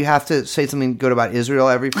law where you have to say something good about Israel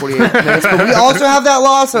every 48 minutes, but we also have that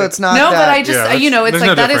law, so it's not No, that... but I just, it's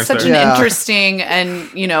like that is such an Yeah. interesting, and,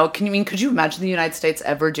 could you imagine the United States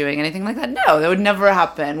ever doing anything like that? No, that would never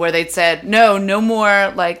happen, where they'd said, no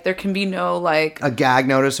more, like, there can be no, like... A gag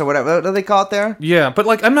notice or whatever. What do they call it there? Yeah, but,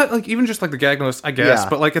 like, I'm not, like, even just, like, the gag notice, I guess,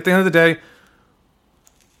 but, like, at the end of the day,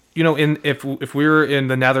 if we were in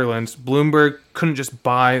the Netherlands, Bloomberg couldn't just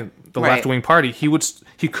buy the left-wing party. He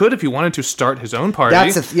could, if he wanted to, start his own party.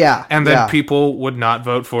 And then people would not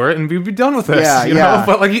vote for it, and we'd be done with this. You know?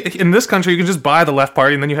 But like in this country, you can just buy the left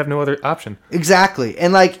party, and then you have no other option. Exactly,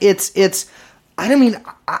 and like it's.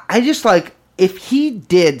 I just like if he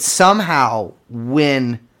did somehow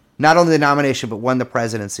win not only the nomination but won the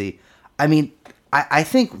presidency. I mean, I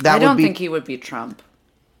think that would be. I don't think he would beat Trump.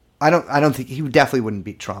 I don't think he definitely wouldn't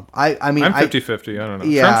beat Trump. I mean, I'm 50-50. I don't know.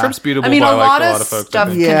 Yeah. Trump's beatable. I mean, by a lot of folks. stuff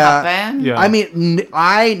can happen. Yeah. I mean,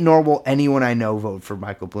 I nor will anyone I know vote for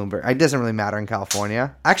Michael Bloomberg. It doesn't really matter in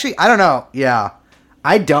California. Actually, I don't know. Yeah,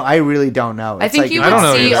 I don't. I really don't know. I think you I don't would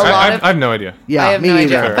know see either. a lot of. I have no idea. Yeah, I have me no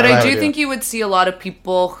either. idea. But I do think you would see a lot of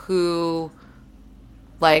people who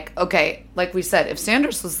like, okay, like we said, if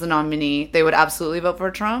Sanders was the nominee, they would absolutely vote for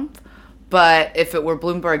Trump. But if it were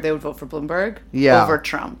Bloomberg, they would vote for Bloomberg over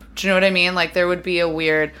Trump. Do you know what I mean? Like, there would be a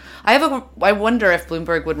weird... I wonder if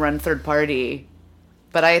Bloomberg would run third party.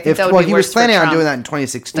 But I think that would be worse for Trump. Well, he was planning on doing that in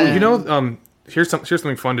 2016. Well, you know, here's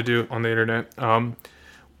something fun to do on the internet.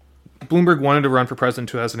 Bloomberg wanted to run for president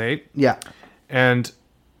in 2008. Yeah. And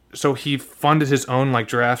so he funded his own, like,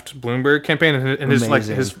 draft Bloomberg campaign. And his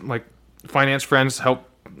finance friends helped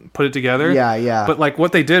put it together. Yeah. But like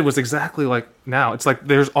what they did was exactly like now. It's like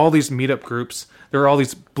there's all these meetup groups. There are all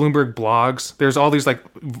these Bloomberg blogs. There's all these like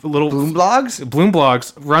little Bloom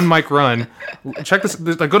blogs. Run Mike Run. Check this.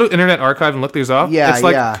 Like go to Internet Archive and look these up. Yeah, it's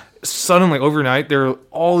like suddenly overnight there are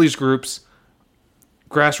all these groups,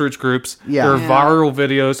 grassroots groups. Yeah. There are viral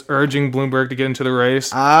videos urging Bloomberg to get into the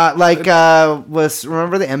race.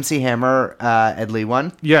 Remember the MC Hammer Ed Lee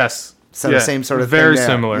one? Yes. So the same sort of very thing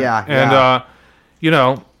there. similar. Yeah. And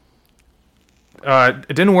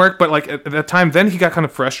it didn't work, but like at that time, then he got kind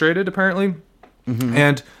of frustrated apparently. Mm-hmm.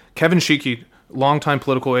 And Kevin Sheekey, longtime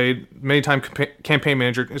political aide, many-time campaign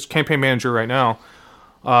manager, is campaign manager right now,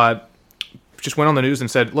 just went on the news and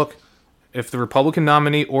said, "Look, if the Republican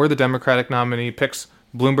nominee or the Democratic nominee picks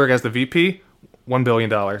Bloomberg as the VP, $1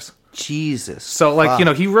 billion." Jesus. So like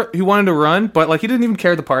he wanted to run, but like he didn't even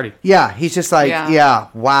care the party. Yeah, he's just like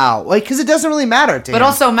wow, like because it doesn't really matter to him. But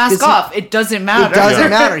also mask off, it doesn't matter. It doesn't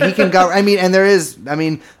matter. He can go.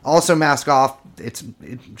 Also mask off. It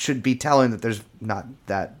should be telling that there's not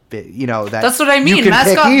that big. That's what I mean. You can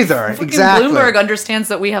mask pick off. Either. Exactly. Bloomberg understands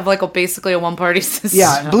that we have like basically a one-party system.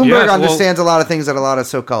 Yeah, Bloomberg understands a lot of things that a lot of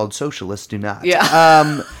so-called socialists do not.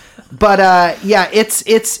 Yeah.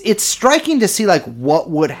 It's striking to see like what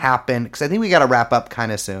would happen because I think we got to wrap up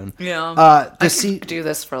kind of soon. Yeah. I could do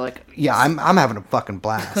this for like. Yeah, I'm having a fucking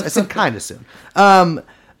blast. I said kind of soon.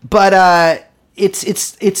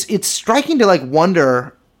 It's striking to like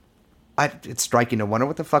wonder. It's striking to wonder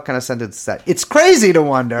what the fuck kind of sentence is that. It's crazy to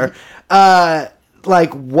wonder.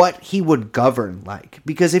 Like what he would govern like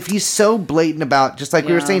because if he's so blatant about just like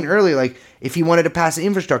we were saying earlier like if he wanted to pass an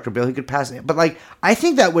infrastructure bill he could pass it but like I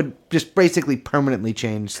think that would just basically permanently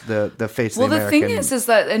change the face of the American thing is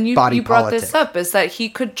that and you brought this up is that he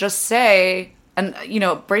could just say and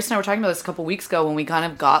Brace and I were talking about this a couple weeks ago when we kind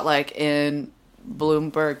of got like in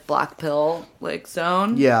Bloomberg black pill like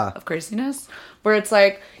zone of craziness where it's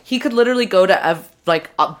like he could literally go to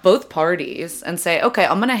both parties and say, okay,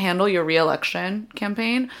 I'm going to handle your re-election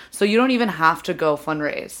campaign, so you don't even have to go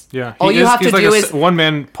fundraise. Yeah. All you have to do is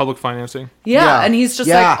one-man public financing. Yeah, and he's just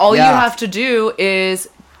like, all you have to do is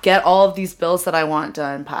get all of these bills that I want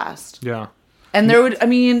done passed. Yeah. And there would,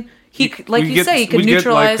 he could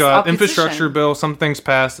neutralize get opposition. Infrastructure bill, some things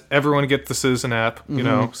pass, everyone get the Citizen app,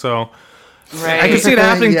 so... Right. I can see it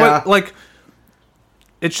happening, but like...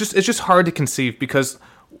 It's just hard to conceive because...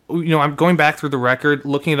 I'm going back through the record,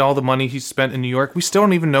 looking at all the money he spent in New York. We still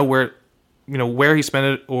don't even know where he spent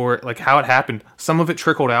it or like how it happened. Some of it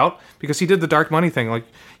trickled out because he did the dark money thing. Like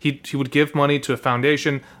he would give money to a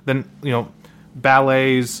foundation, then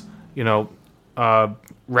ballets,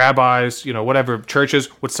 rabbis, whatever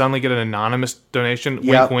churches would suddenly get an anonymous donation,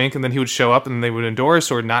 wink, wink, and then he would show up and they would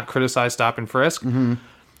endorse or not criticize, stop and frisk.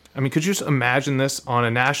 Mm-hmm. Could you just imagine this on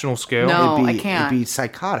a national scale? No, I can't. It'd be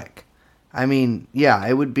psychotic.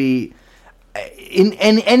 It would be in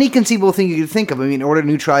any conceivable thing you could think of. In order to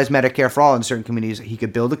neutralize Medicare for all in certain communities, he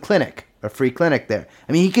could build a free clinic there.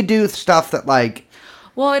 He could do stuff that like...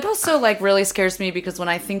 Well, it also like really scares me because when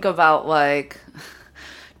I think about like,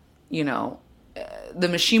 the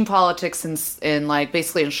machine politics in like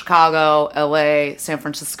basically in Chicago, LA, San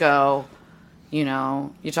Francisco,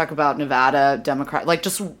 you talk about Nevada, Democrat, like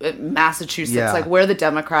just Massachusetts, like where the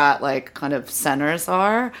Democrat like kind of centers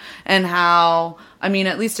are and how, at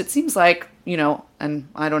least it seems like, and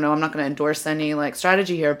I don't know, I'm not going to endorse any like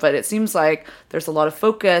strategy here, but it seems like there's a lot of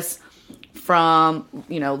focus from,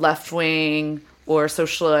 left wing or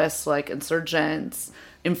socialist like insurgents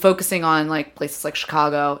in focusing on like places like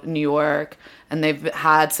Chicago, New York, and they've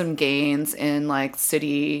had some gains in like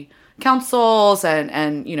city councils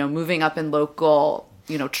and moving up in local,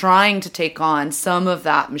 trying to take on some of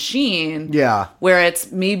that machine. Yeah. Where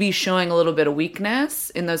it's maybe showing a little bit of weakness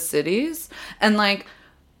in those cities. And like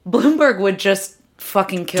Bloomberg would just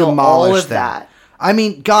fucking kill demolish all of that.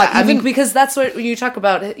 Because that's what you talk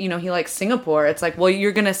about, he likes Singapore. It's like, well,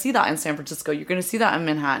 you're going to see that in San Francisco. You're going to see that in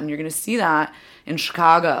Manhattan. You're going to see that in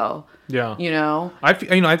Chicago. Yeah.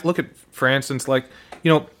 I look at, for instance, like,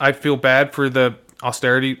 I feel bad for the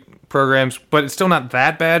austerity programs, but it's still not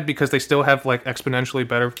that bad because they still have like exponentially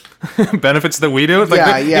better benefits than we do.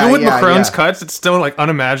 Like even with Macron's cuts, it's still like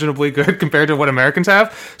unimaginably good compared to what Americans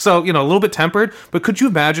have. So, you know, a little bit tempered, but could you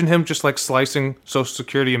imagine him just like slicing Social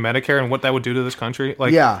Security and Medicare and what that would do to this country?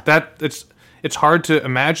 Like that it's hard to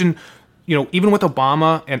imagine, you know, even with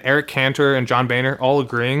Obama and Eric Cantor and John Boehner all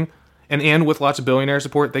agreeing and with lots of billionaire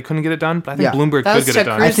support, they couldn't get it done. But I think Bloomberg could get it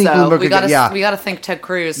done. Cruz, I think Bloomberg we got to thank Ted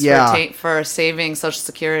Cruz for saving Social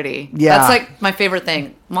Security. Yeah. That's like my favorite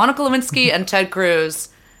thing. Monica Lewinsky and Ted Cruz,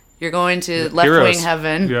 you're going to left-wing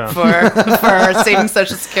heaven for saving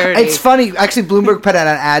Social Security. It's funny. Actually, Bloomberg put out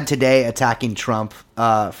an ad today attacking Trump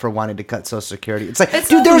for wanting to cut Social Security. It's like,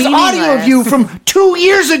 dude, there's audio of you from 2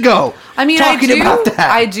 years ago talking about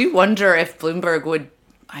that. I do wonder if Bloomberg would...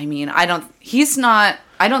 I mean, I don't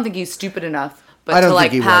think he's stupid enough, but to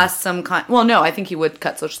like pass some kind. Well, no, I think he would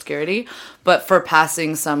cut Social Security, but for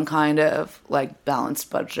passing some kind of like balanced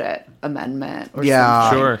budget amendment or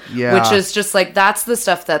something. Sure. Yeah. Which is just like, that's the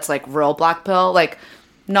stuff that's like real black pill. Like,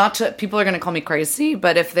 people are going to call me crazy,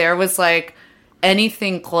 but if there was like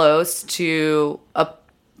anything close to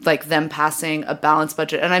like them passing a balanced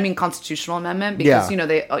budget, and I mean constitutional amendment, because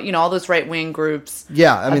they all those right wing groups.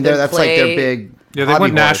 Yeah, I mean that's like their big. Yeah, they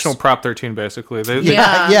went national Prop 13 basically. And it would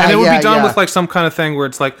be done with like some kind of thing where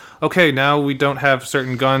it's like, okay, now we don't have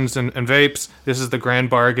certain guns and vapes. This is the grand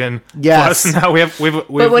bargain. Yes. Plus now we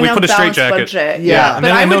put a straitjacket. Yeah. And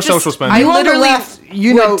then no social spending. I literally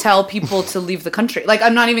would tell people to leave the country. Like,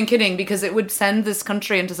 I'm not even kidding, because it would send this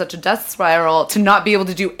country into such a death spiral to not be able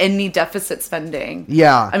to do any deficit spending.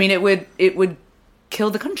 Yeah. I mean, it would kill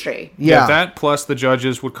the country. Yeah, that plus the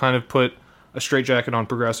judges would kind of put a straitjacket on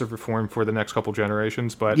progressive reform for the next couple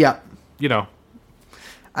generations, but you know,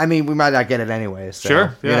 I mean, we might not get it anyways. So,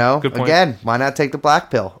 sure, you know, good point. Again, why not take the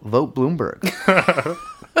black pill? Vote Bloomberg.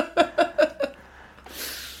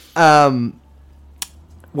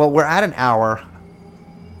 Well, we're at an hour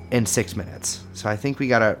and 6 minutes, so I think we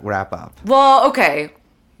gotta wrap up. Well, okay,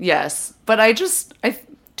 yes, but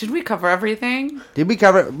did we cover everything? Did we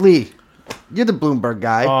cover Lee? You're the Bloomberg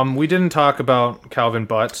guy. We didn't talk about Calvin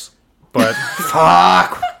Butts. But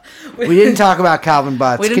fuck, we didn't talk about Calvin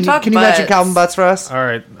Butts. Can you mention Calvin Butts for us? All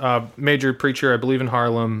right, major preacher, I believe in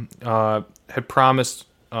Harlem, had promised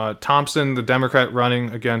Thompson, the Democrat running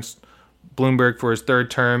against Bloomberg for his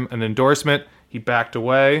third term, an endorsement. He backed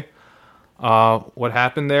away. What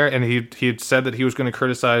happened there? And he had said that he was going to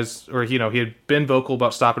criticize, or he had been vocal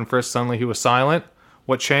about stop and frisk. Suddenly he was silent.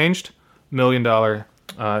 What changed? $1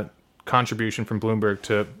 million contribution from Bloomberg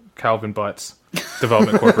to Calvin Butts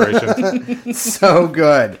Development Corporation. So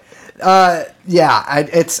good. I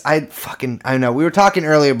know. We were talking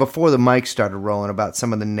earlier before the mic started rolling about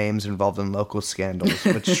some of the names involved in local scandals,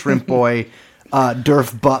 with Shrimp Boy,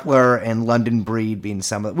 Durf Butler, and London Breed being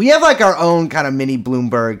some of it. We have like our own kind of mini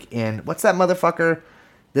Bloomberg in, what's that motherfucker?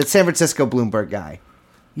 The San Francisco Bloomberg guy.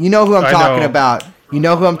 You know who I'm talking about. You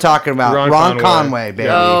know who I'm talking about. Ron Conway, baby.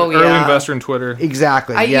 Oh, yeah. Early investor in Twitter.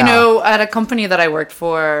 Exactly. You know, at a company that I worked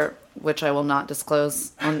for, which I will not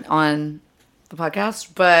disclose on the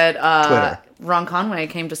podcast, but Ron Conway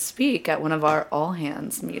came to speak at one of our all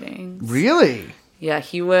hands meetings. Really? Yeah,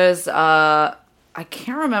 he was. I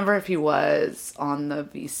can't remember if he was on the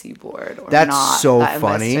VC board or not. That's so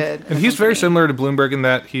funny. And he's very similar to Bloomberg in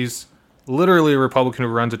that he's literally a Republican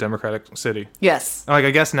who runs a Democratic city. Yes. Like,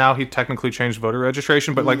 I guess now he technically changed voter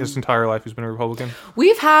registration, but like his entire life he's been a Republican.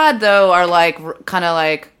 We've had, though, our like kind of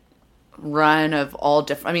like run of all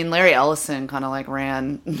different. I mean, Larry Ellison kind of like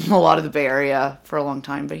ran a lot of the Bay Area for a long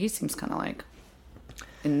time, but he seems kind of like,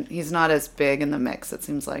 and he's not as big in the mix, it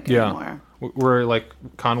seems like, anymore. Where like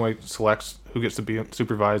Conway selects who gets to be a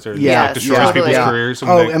supervisor. Yeah, like, destroys people's careers.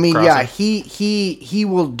 He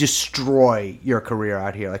will destroy your career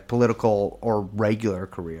out here, like political or regular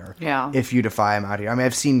career. Yeah. If you defy him out here. I mean,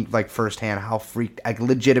 I've seen like firsthand how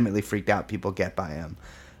legitimately freaked out people get by him.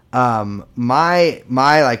 My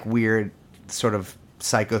like weird sort of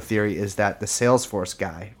psycho theory is that the Salesforce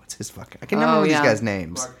guy, what's his fucking, I can never remember these guys'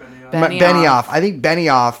 names. Benioff. I think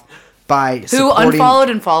Benioff, who unfollowed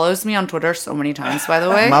and follows me on Twitter so many times, by the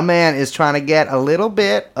way. My man is trying to get a little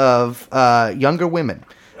bit of younger women.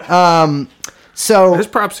 So his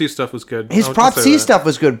Prop C stuff was good. His Prop C stuff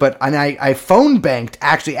was good, but I phone banked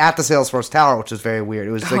actually at the Salesforce Tower, which was very weird.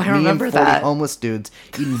 It was like me and 40 homeless dudes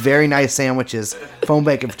eating very nice sandwiches, phone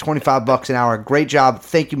banking for $25 an hour. Great job.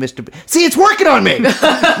 Thank you, Mr. See, it's working on me.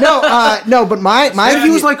 No, but my he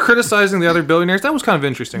was like criticizing the other billionaires. That was kind of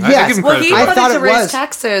interesting. Yes. I give him credit. He wanted to raise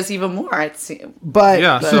taxes even more, it seemed. But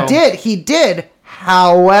he did.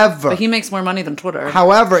 However, But he makes more money than Twitter.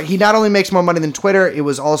 However, he not only makes more money than Twitter, it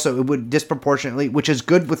would disproportionately, which is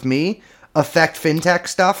good with me, affect fintech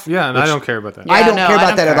stuff. Yeah, and I don't care about that. Yeah, I don't no, care I about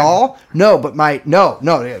don't that at care. all. No, but no,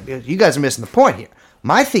 you guys are missing the point here.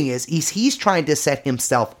 My thing is he's trying to set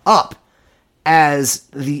himself up as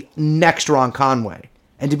the next Ron Conway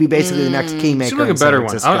and to be basically the next kingmaker. Seems like a in San better one.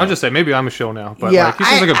 Francisco. I'll just say maybe I'm a show now, but Yeah, like, he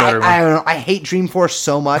seems like a better one. I don't know. I hate Dreamforce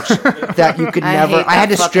so much that you could I never. hate I had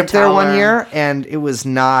that to strip fucking there one tower. year, and it was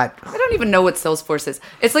not. I don't even know what Salesforce is.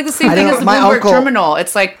 It's like the same I thing don't as the know. My Bloomberg uncle- Terminal.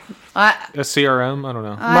 It's like, A CRM? I don't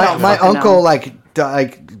know. My fucking uncle know.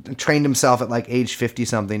 like trained himself at like age 50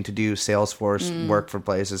 something to do Salesforce work for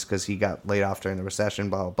places because he got laid off during the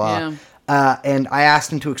recession. Blah blah blah. And I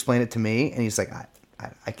asked him to explain it to me, and he's like, I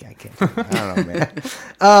can't. I don't know,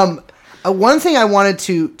 man. One thing I wanted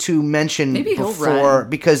to mention Maybe he'll before, run.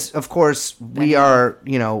 because of course we are,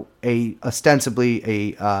 ostensibly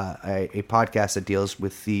a podcast that deals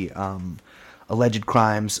with the alleged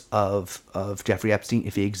crimes of Jeffrey Epstein,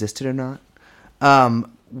 if he existed or not.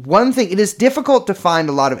 One thing, it is difficult to find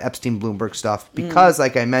a lot of Epstein Bloomberg stuff because,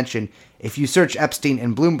 like I mentioned, if you search Epstein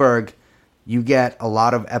and Bloomberg, you get a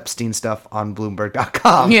lot of Epstein stuff on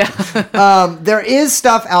Bloomberg.com. Yeah. There is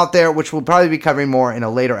stuff out there, which we'll probably be covering more in a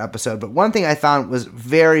later episode. But one thing I found was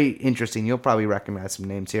very interesting. You'll probably recognize some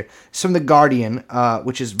names here. It's from The Guardian,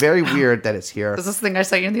 which is very weird that it's here. Is this the thing I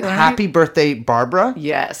sent you the other Happy night? birthday, Barbara.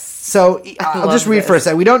 Yes. So I'll love just read this. for a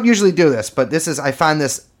second. We don't usually do this, but I find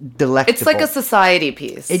this delectable. It's like a society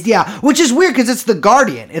piece. Yeah, which is weird because it's The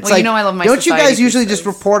Guardian. It's Well, like, you know I love my don't you guys society usually pieces. just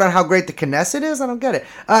report on how great the Knesset is? I don't get it.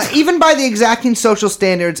 Even by the exacting social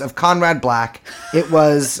standards of Conrad Black, it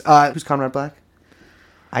was who's Conrad Black?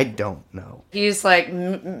 I don't know. He's like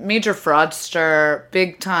major fraudster,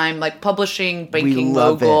 big time, like publishing, banking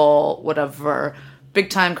love mogul, whatever.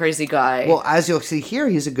 Big time crazy guy. Well, as you'll see here,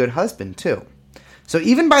 he's a good husband too. So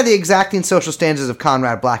even by the exacting social standards of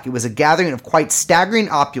Conrad Black, it was a gathering of quite staggering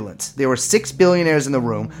opulence. There were 6 billionaires in the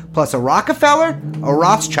room, plus a Rockefeller, a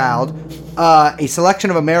Rothschild, a selection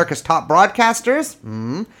of America's top broadcasters,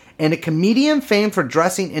 and a comedian famed for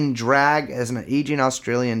dressing in drag as an aging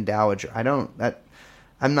Australian dowager. I don't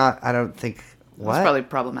think. What? It's probably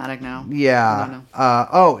problematic now. Yeah. I don't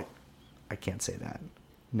know. I can't say that.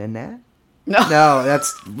 Nanette? No. No,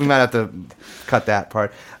 we might have to cut that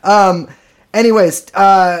part. Anyways,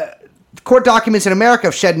 court documents in America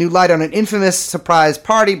have shed new light on an infamous surprise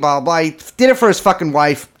party, blah, blah. He did it for his fucking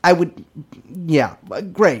wife. Yeah,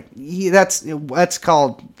 great. That's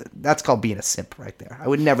called being a simp right there. I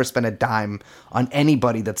would never spend a dime on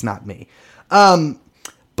anybody that's not me.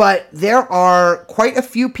 But there are quite a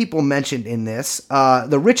few people mentioned in this.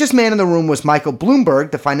 The richest man in the room was Michael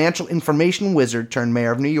Bloomberg, the financial information wizard turned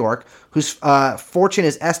mayor of New York, whose fortune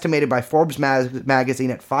is estimated by Forbes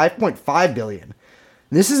magazine at $5.5 billion.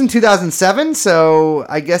 This is in 2007, so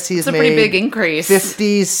I guess he's It's a made pretty big increase.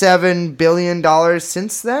 $57 billion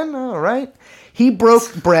since then. All right. He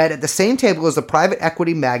broke bread at the same table as the private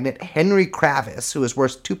equity magnate Henry Kravis, who is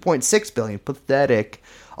worth $2.6 billion. Pathetic.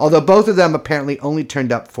 Although both of them apparently only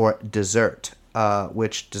turned up for dessert.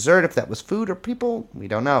 Which dessert, if that was food or people, we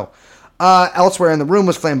don't know. Elsewhere in the room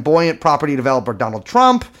was flamboyant property developer Donald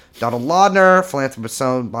Trump, Donald Laudner, philanthropist,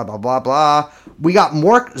 blah, blah, blah, blah. We got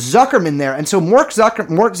Mark Zuckerman there. And so Mark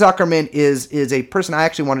Zuckerman is a person I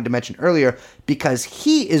actually wanted to mention earlier because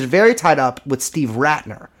he is very tied up with Steve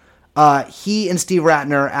Ratner. He and Steve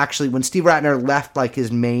Ratner actually, when Steve Ratner left like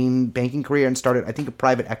his main banking career and started, I think, a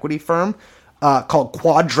private equity firm called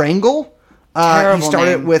Quadrangle. He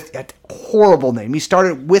started name. with a horrible name. He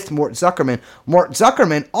started with Mort Zuckerman. Mort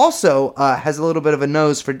Zuckerman also has a little bit of a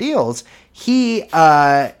nose for deals.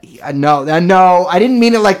 No, I didn't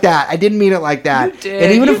mean it like that. I didn't mean it like that. You did.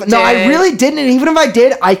 And even You if no, I did. really didn't. And even if I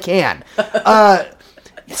did, I can.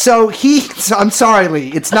 So I'm sorry,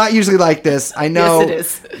 Lee. It's not usually like this. I know.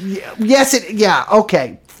 Yes, it is. Yeah.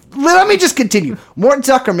 Okay. Let me just continue. Mort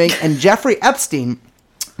Zuckerman and Jeffrey Epstein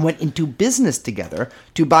went into business together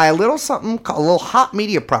to buy a little hot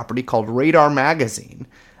media property called Radar Magazine,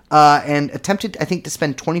 and attempted, I think, to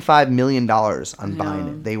spend $25 million on buying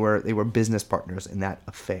it. They were business partners in that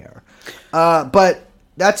affair. But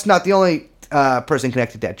that's not the only person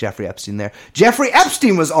connected to Jeffrey Epstein there. Jeffrey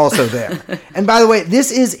Epstein was also there. And by the way,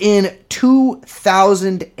 this is in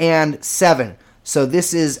 2007. So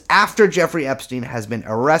this is after Jeffrey Epstein has been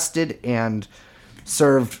arrested and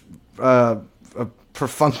served a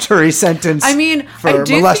perfunctory sentence for I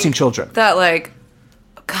do molesting think children. That, like,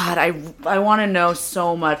 God, I want to know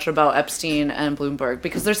so much about Epstein and Bloomberg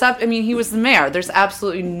because he was the mayor. There's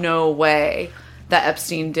absolutely no way that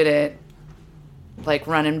Epstein didn't like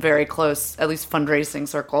run in very close, at least fundraising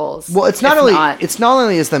circles. Well, it's not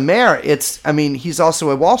only as the mayor. He's also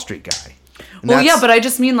a Wall Street guy. Well, yeah, but I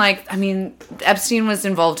just mean Epstein was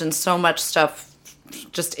involved in so much stuff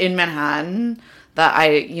just in Manhattan that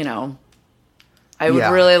I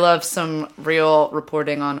would really love some real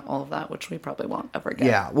reporting on all of that, which we probably won't ever get.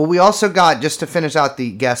 Yeah. Well, we also got, just to finish out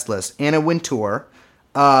the guest list, Anna Wintour,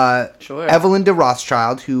 Sure. Evelyn de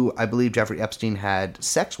Rothschild, who I believe Jeffrey Epstein had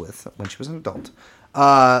sex with when she was an adult.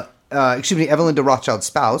 Evelyn de Rothschild's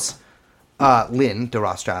spouse, Lynn de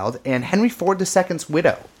Rothschild, and Henry Ford II's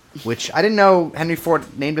widow, which I didn't know Henry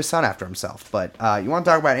Ford named his son after himself. But you want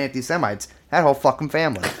to talk about anti-Semites, that whole fucking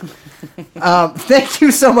family. Thank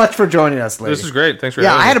you so much for joining us, lady. This is great. Thanks for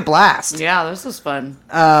having me. Yeah, I had a blast. Yeah, this was fun.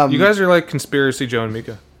 You guys are like Conspiracy Joe and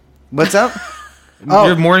Mika. What's up?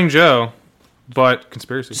 You're Morning Joe, but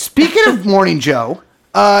conspiracy. Speaking of Morning Joe,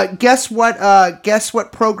 guess what? Guess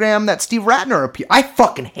what program that Steve Ratner appeared? I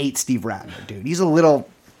fucking hate Steve Ratner, dude. He's a little.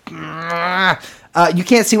 You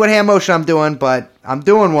can't see what hand motion I'm doing, but I'm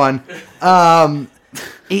doing one.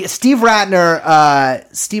 Steve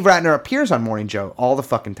Ratner appears on Morning Joe all the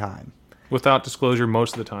fucking time. Without disclosure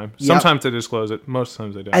most of the time. Yep. Sometimes they disclose it. Most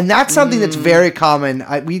times they don't. And that's something that's very common.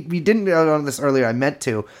 We didn't go on this earlier. I meant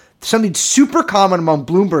to. Something super common among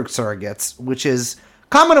Bloomberg surrogates, which is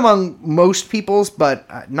common among most people's,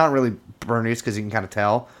 but not really Bernie's because you can kind of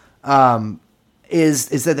tell,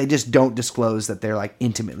 is that they just don't disclose that they're like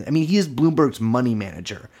intimately. I mean, he is Bloomberg's money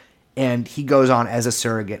manager, and he goes on as a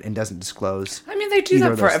surrogate and doesn't disclose. I mean, they do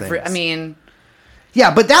that for every. Things. I mean.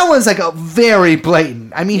 Yeah, but that one's like a very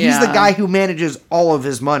blatant. I mean, he's the guy who manages all of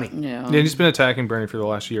his money. Yeah. Yeah, he's been attacking Bernie for the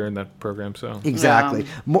last year in that program, so. Exactly.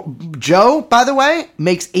 Yeah. Joe, by the way,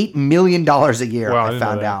 makes $8 million a year, wow, I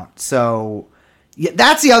found out. So, yeah,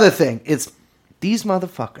 that's the other thing. It's these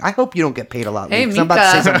motherfuckers. I hope you don't get paid a lot. Hey, Mika,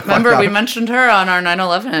 Mika, remember we mentioned her on our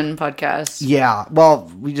 9/11 podcast. Yeah, well,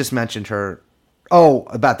 we just mentioned her. Oh,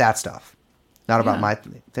 about that stuff. Not about my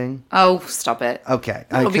thing? Oh, stop it. Okay.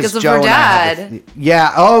 No, because of Joe her dad.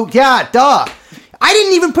 Yeah. Oh, yeah. Duh. I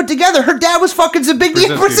didn't even put together. Her dad was fucking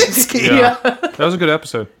Zbigniew Brzezinski. Yeah. That was a good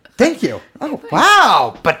episode. Thank you. Oh,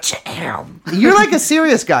 wow. But damn. You're like a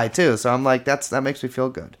serious guy, too. So I'm like, that makes me feel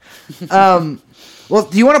good. Well,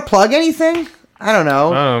 do you want to plug anything? I don't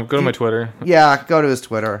know. Oh, go to my Twitter. Yeah, go to his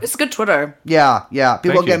Twitter. It's good Twitter. Yeah.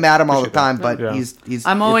 People get mad at him all the time, but he's.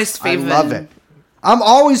 I'm always faving. I love it. I'm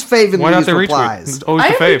always faving Why not these the replies. Retweet? Always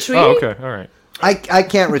the fave. Retweet. Oh, okay. All right. I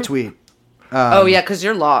can't retweet. Oh yeah, because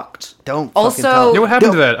you're locked. Don't. Also, fucking tell Yeah, what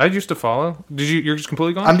happened to that? I used to follow. You're just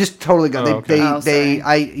completely gone? I'm just totally gone. Oh, okay. They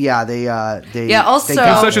also- You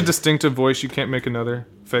have such a distinctive voice, you can't make another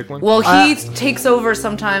fake one? well, he takes over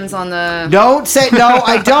sometimes on the. Don't say no.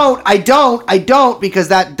 I don't because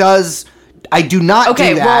that does. I do not Okay,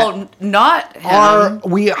 do that. well, not him.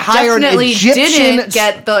 We hired an Definitely Egyptian. didn't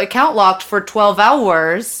get the account locked for 12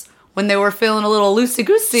 hours when they were feeling a little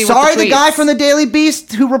loosey-goosey. Sorry, with the the guy tweets. from the Daily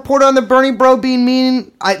Beast who reported on the Bernie bro being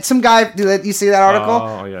mean. Some guy. You see that article?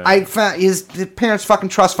 Oh, yeah. I found his parents' fucking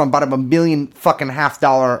trust fund bought him $1.5 million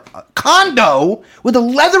condo with a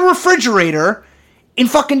leather refrigerator in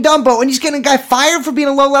fucking Dumbo, and he's getting a guy fired for being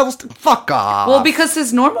a low level. Fuck off. Well, because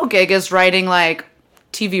his normal gig is writing like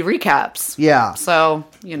TV recaps. Yeah. So,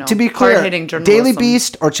 to be clear, hard-hitting journalism. Daily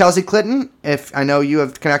Beast or Chelsea Clinton, if I know you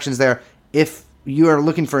have connections there, if you are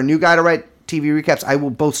looking for a new guy to write TV recaps, I will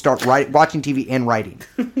both start watching TV and writing.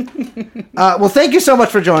 Well, thank you so much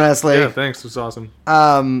for joining us, Lee. Yeah, thanks. It was awesome.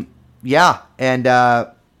 Yeah, and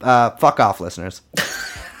fuck off, listeners.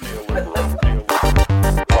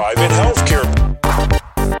 Private healthcare.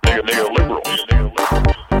 Neoliberal.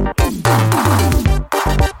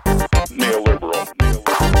 Neoliberal.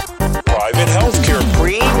 Private healthcare.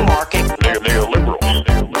 Free market. Neoliberal.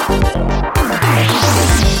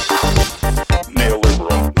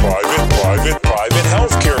 Neoliberal. Private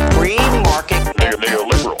healthcare. Free market.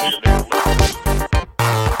 Neoliberal.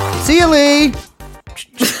 See you, Lee.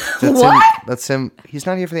 What? That's him. He's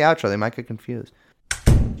not here for the outro. They might get confused.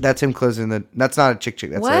 That's him closing the. That's not a chick.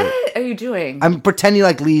 That's What are you doing? I'm pretending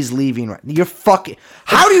like Lee's leaving. Right. You're fucking.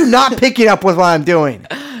 How do you not pick it up with what I'm doing?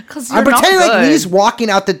 Because I'm pretending like Lee's walking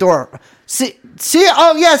out the door. See.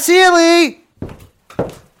 Oh yeah. See you, Lee.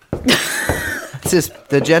 It's just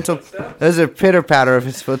the gentle. There's a pitter patter of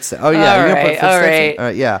his footsteps. Oh yeah. All You're gonna put right, footsteps all in? right. All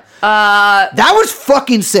right. Yeah. That was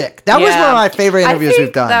fucking sick. That was one of my favorite interviews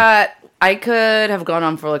we've done. That I could have gone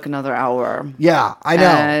on for like another hour. Yeah, I know.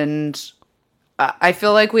 And I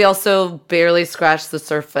feel like we also barely scratched the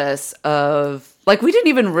surface of, like, we didn't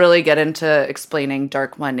even really get into explaining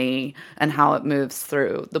dark money and how it moves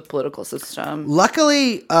through the political system.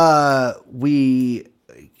 Luckily, we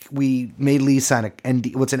we made Lee sign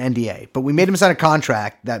what's an NDA, but we made him sign a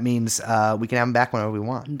contract. That means we can have him back whenever we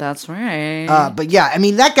want. That's right. But yeah, I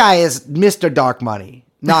mean, that guy is Mr. Dark Money.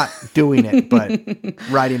 Not doing it, but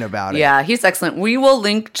writing about it. Yeah, he's excellent. We will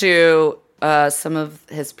link to some of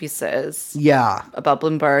his pieces. Yeah. About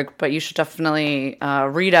Bloomberg, but you should definitely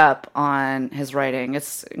read up on his writing.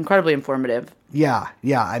 It's incredibly informative. Yeah.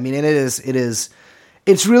 I mean, and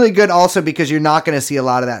it's really good also because you're not going to see a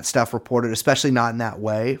lot of that stuff reported, especially not in that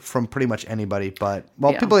way from pretty much anybody. But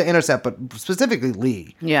people at Intercept, but specifically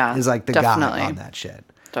Lee, is like the guy on that shit.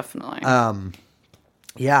 Definitely.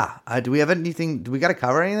 Yeah. Do we have anything? Do we got to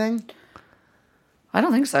cover anything? I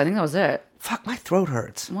don't think so. I think that was it. Fuck, my throat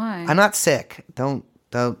hurts. Why? I'm not sick. Don't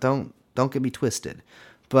get me twisted.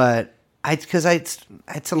 But I'll tell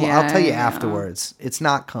you afterwards. It's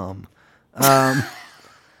not cum.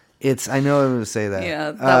 It's, I know I was going to say that.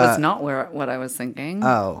 Yeah, that was not what I was thinking.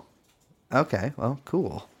 Oh, okay. Well,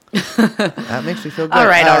 cool. That makes me feel good. All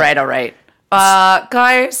right.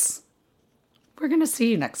 Guys, we're going to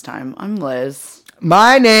see you next time. I'm Liz.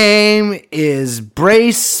 My name is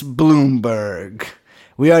Brace Bloomberg.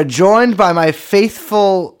 We are joined by my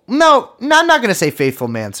faithful... No, I'm not going to say faithful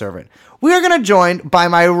manservant. We are going to join by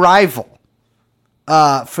my rival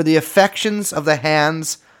for the affections of the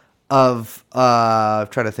hands of... I'm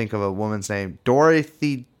trying to think of a woman's name. Doris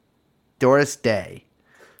Day.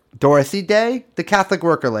 Dorothy Day? The Catholic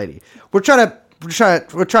worker lady. We're trying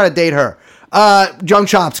to date her. Young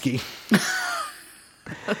Chomsky.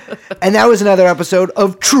 And that was another episode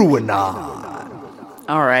of True or Not.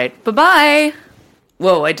 All right. Bye-bye.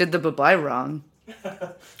 Whoa, I did the bye-bye wrong.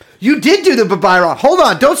 You did do the bye-bye wrong. Hold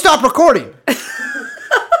on. Don't stop recording.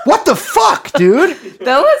 What the fuck, dude?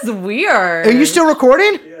 That was weird. Are you still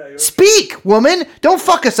recording? Yeah. Speak, woman. Don't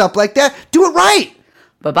fuck us up like that. Do it right.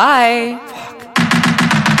 Bye-bye. Fuck.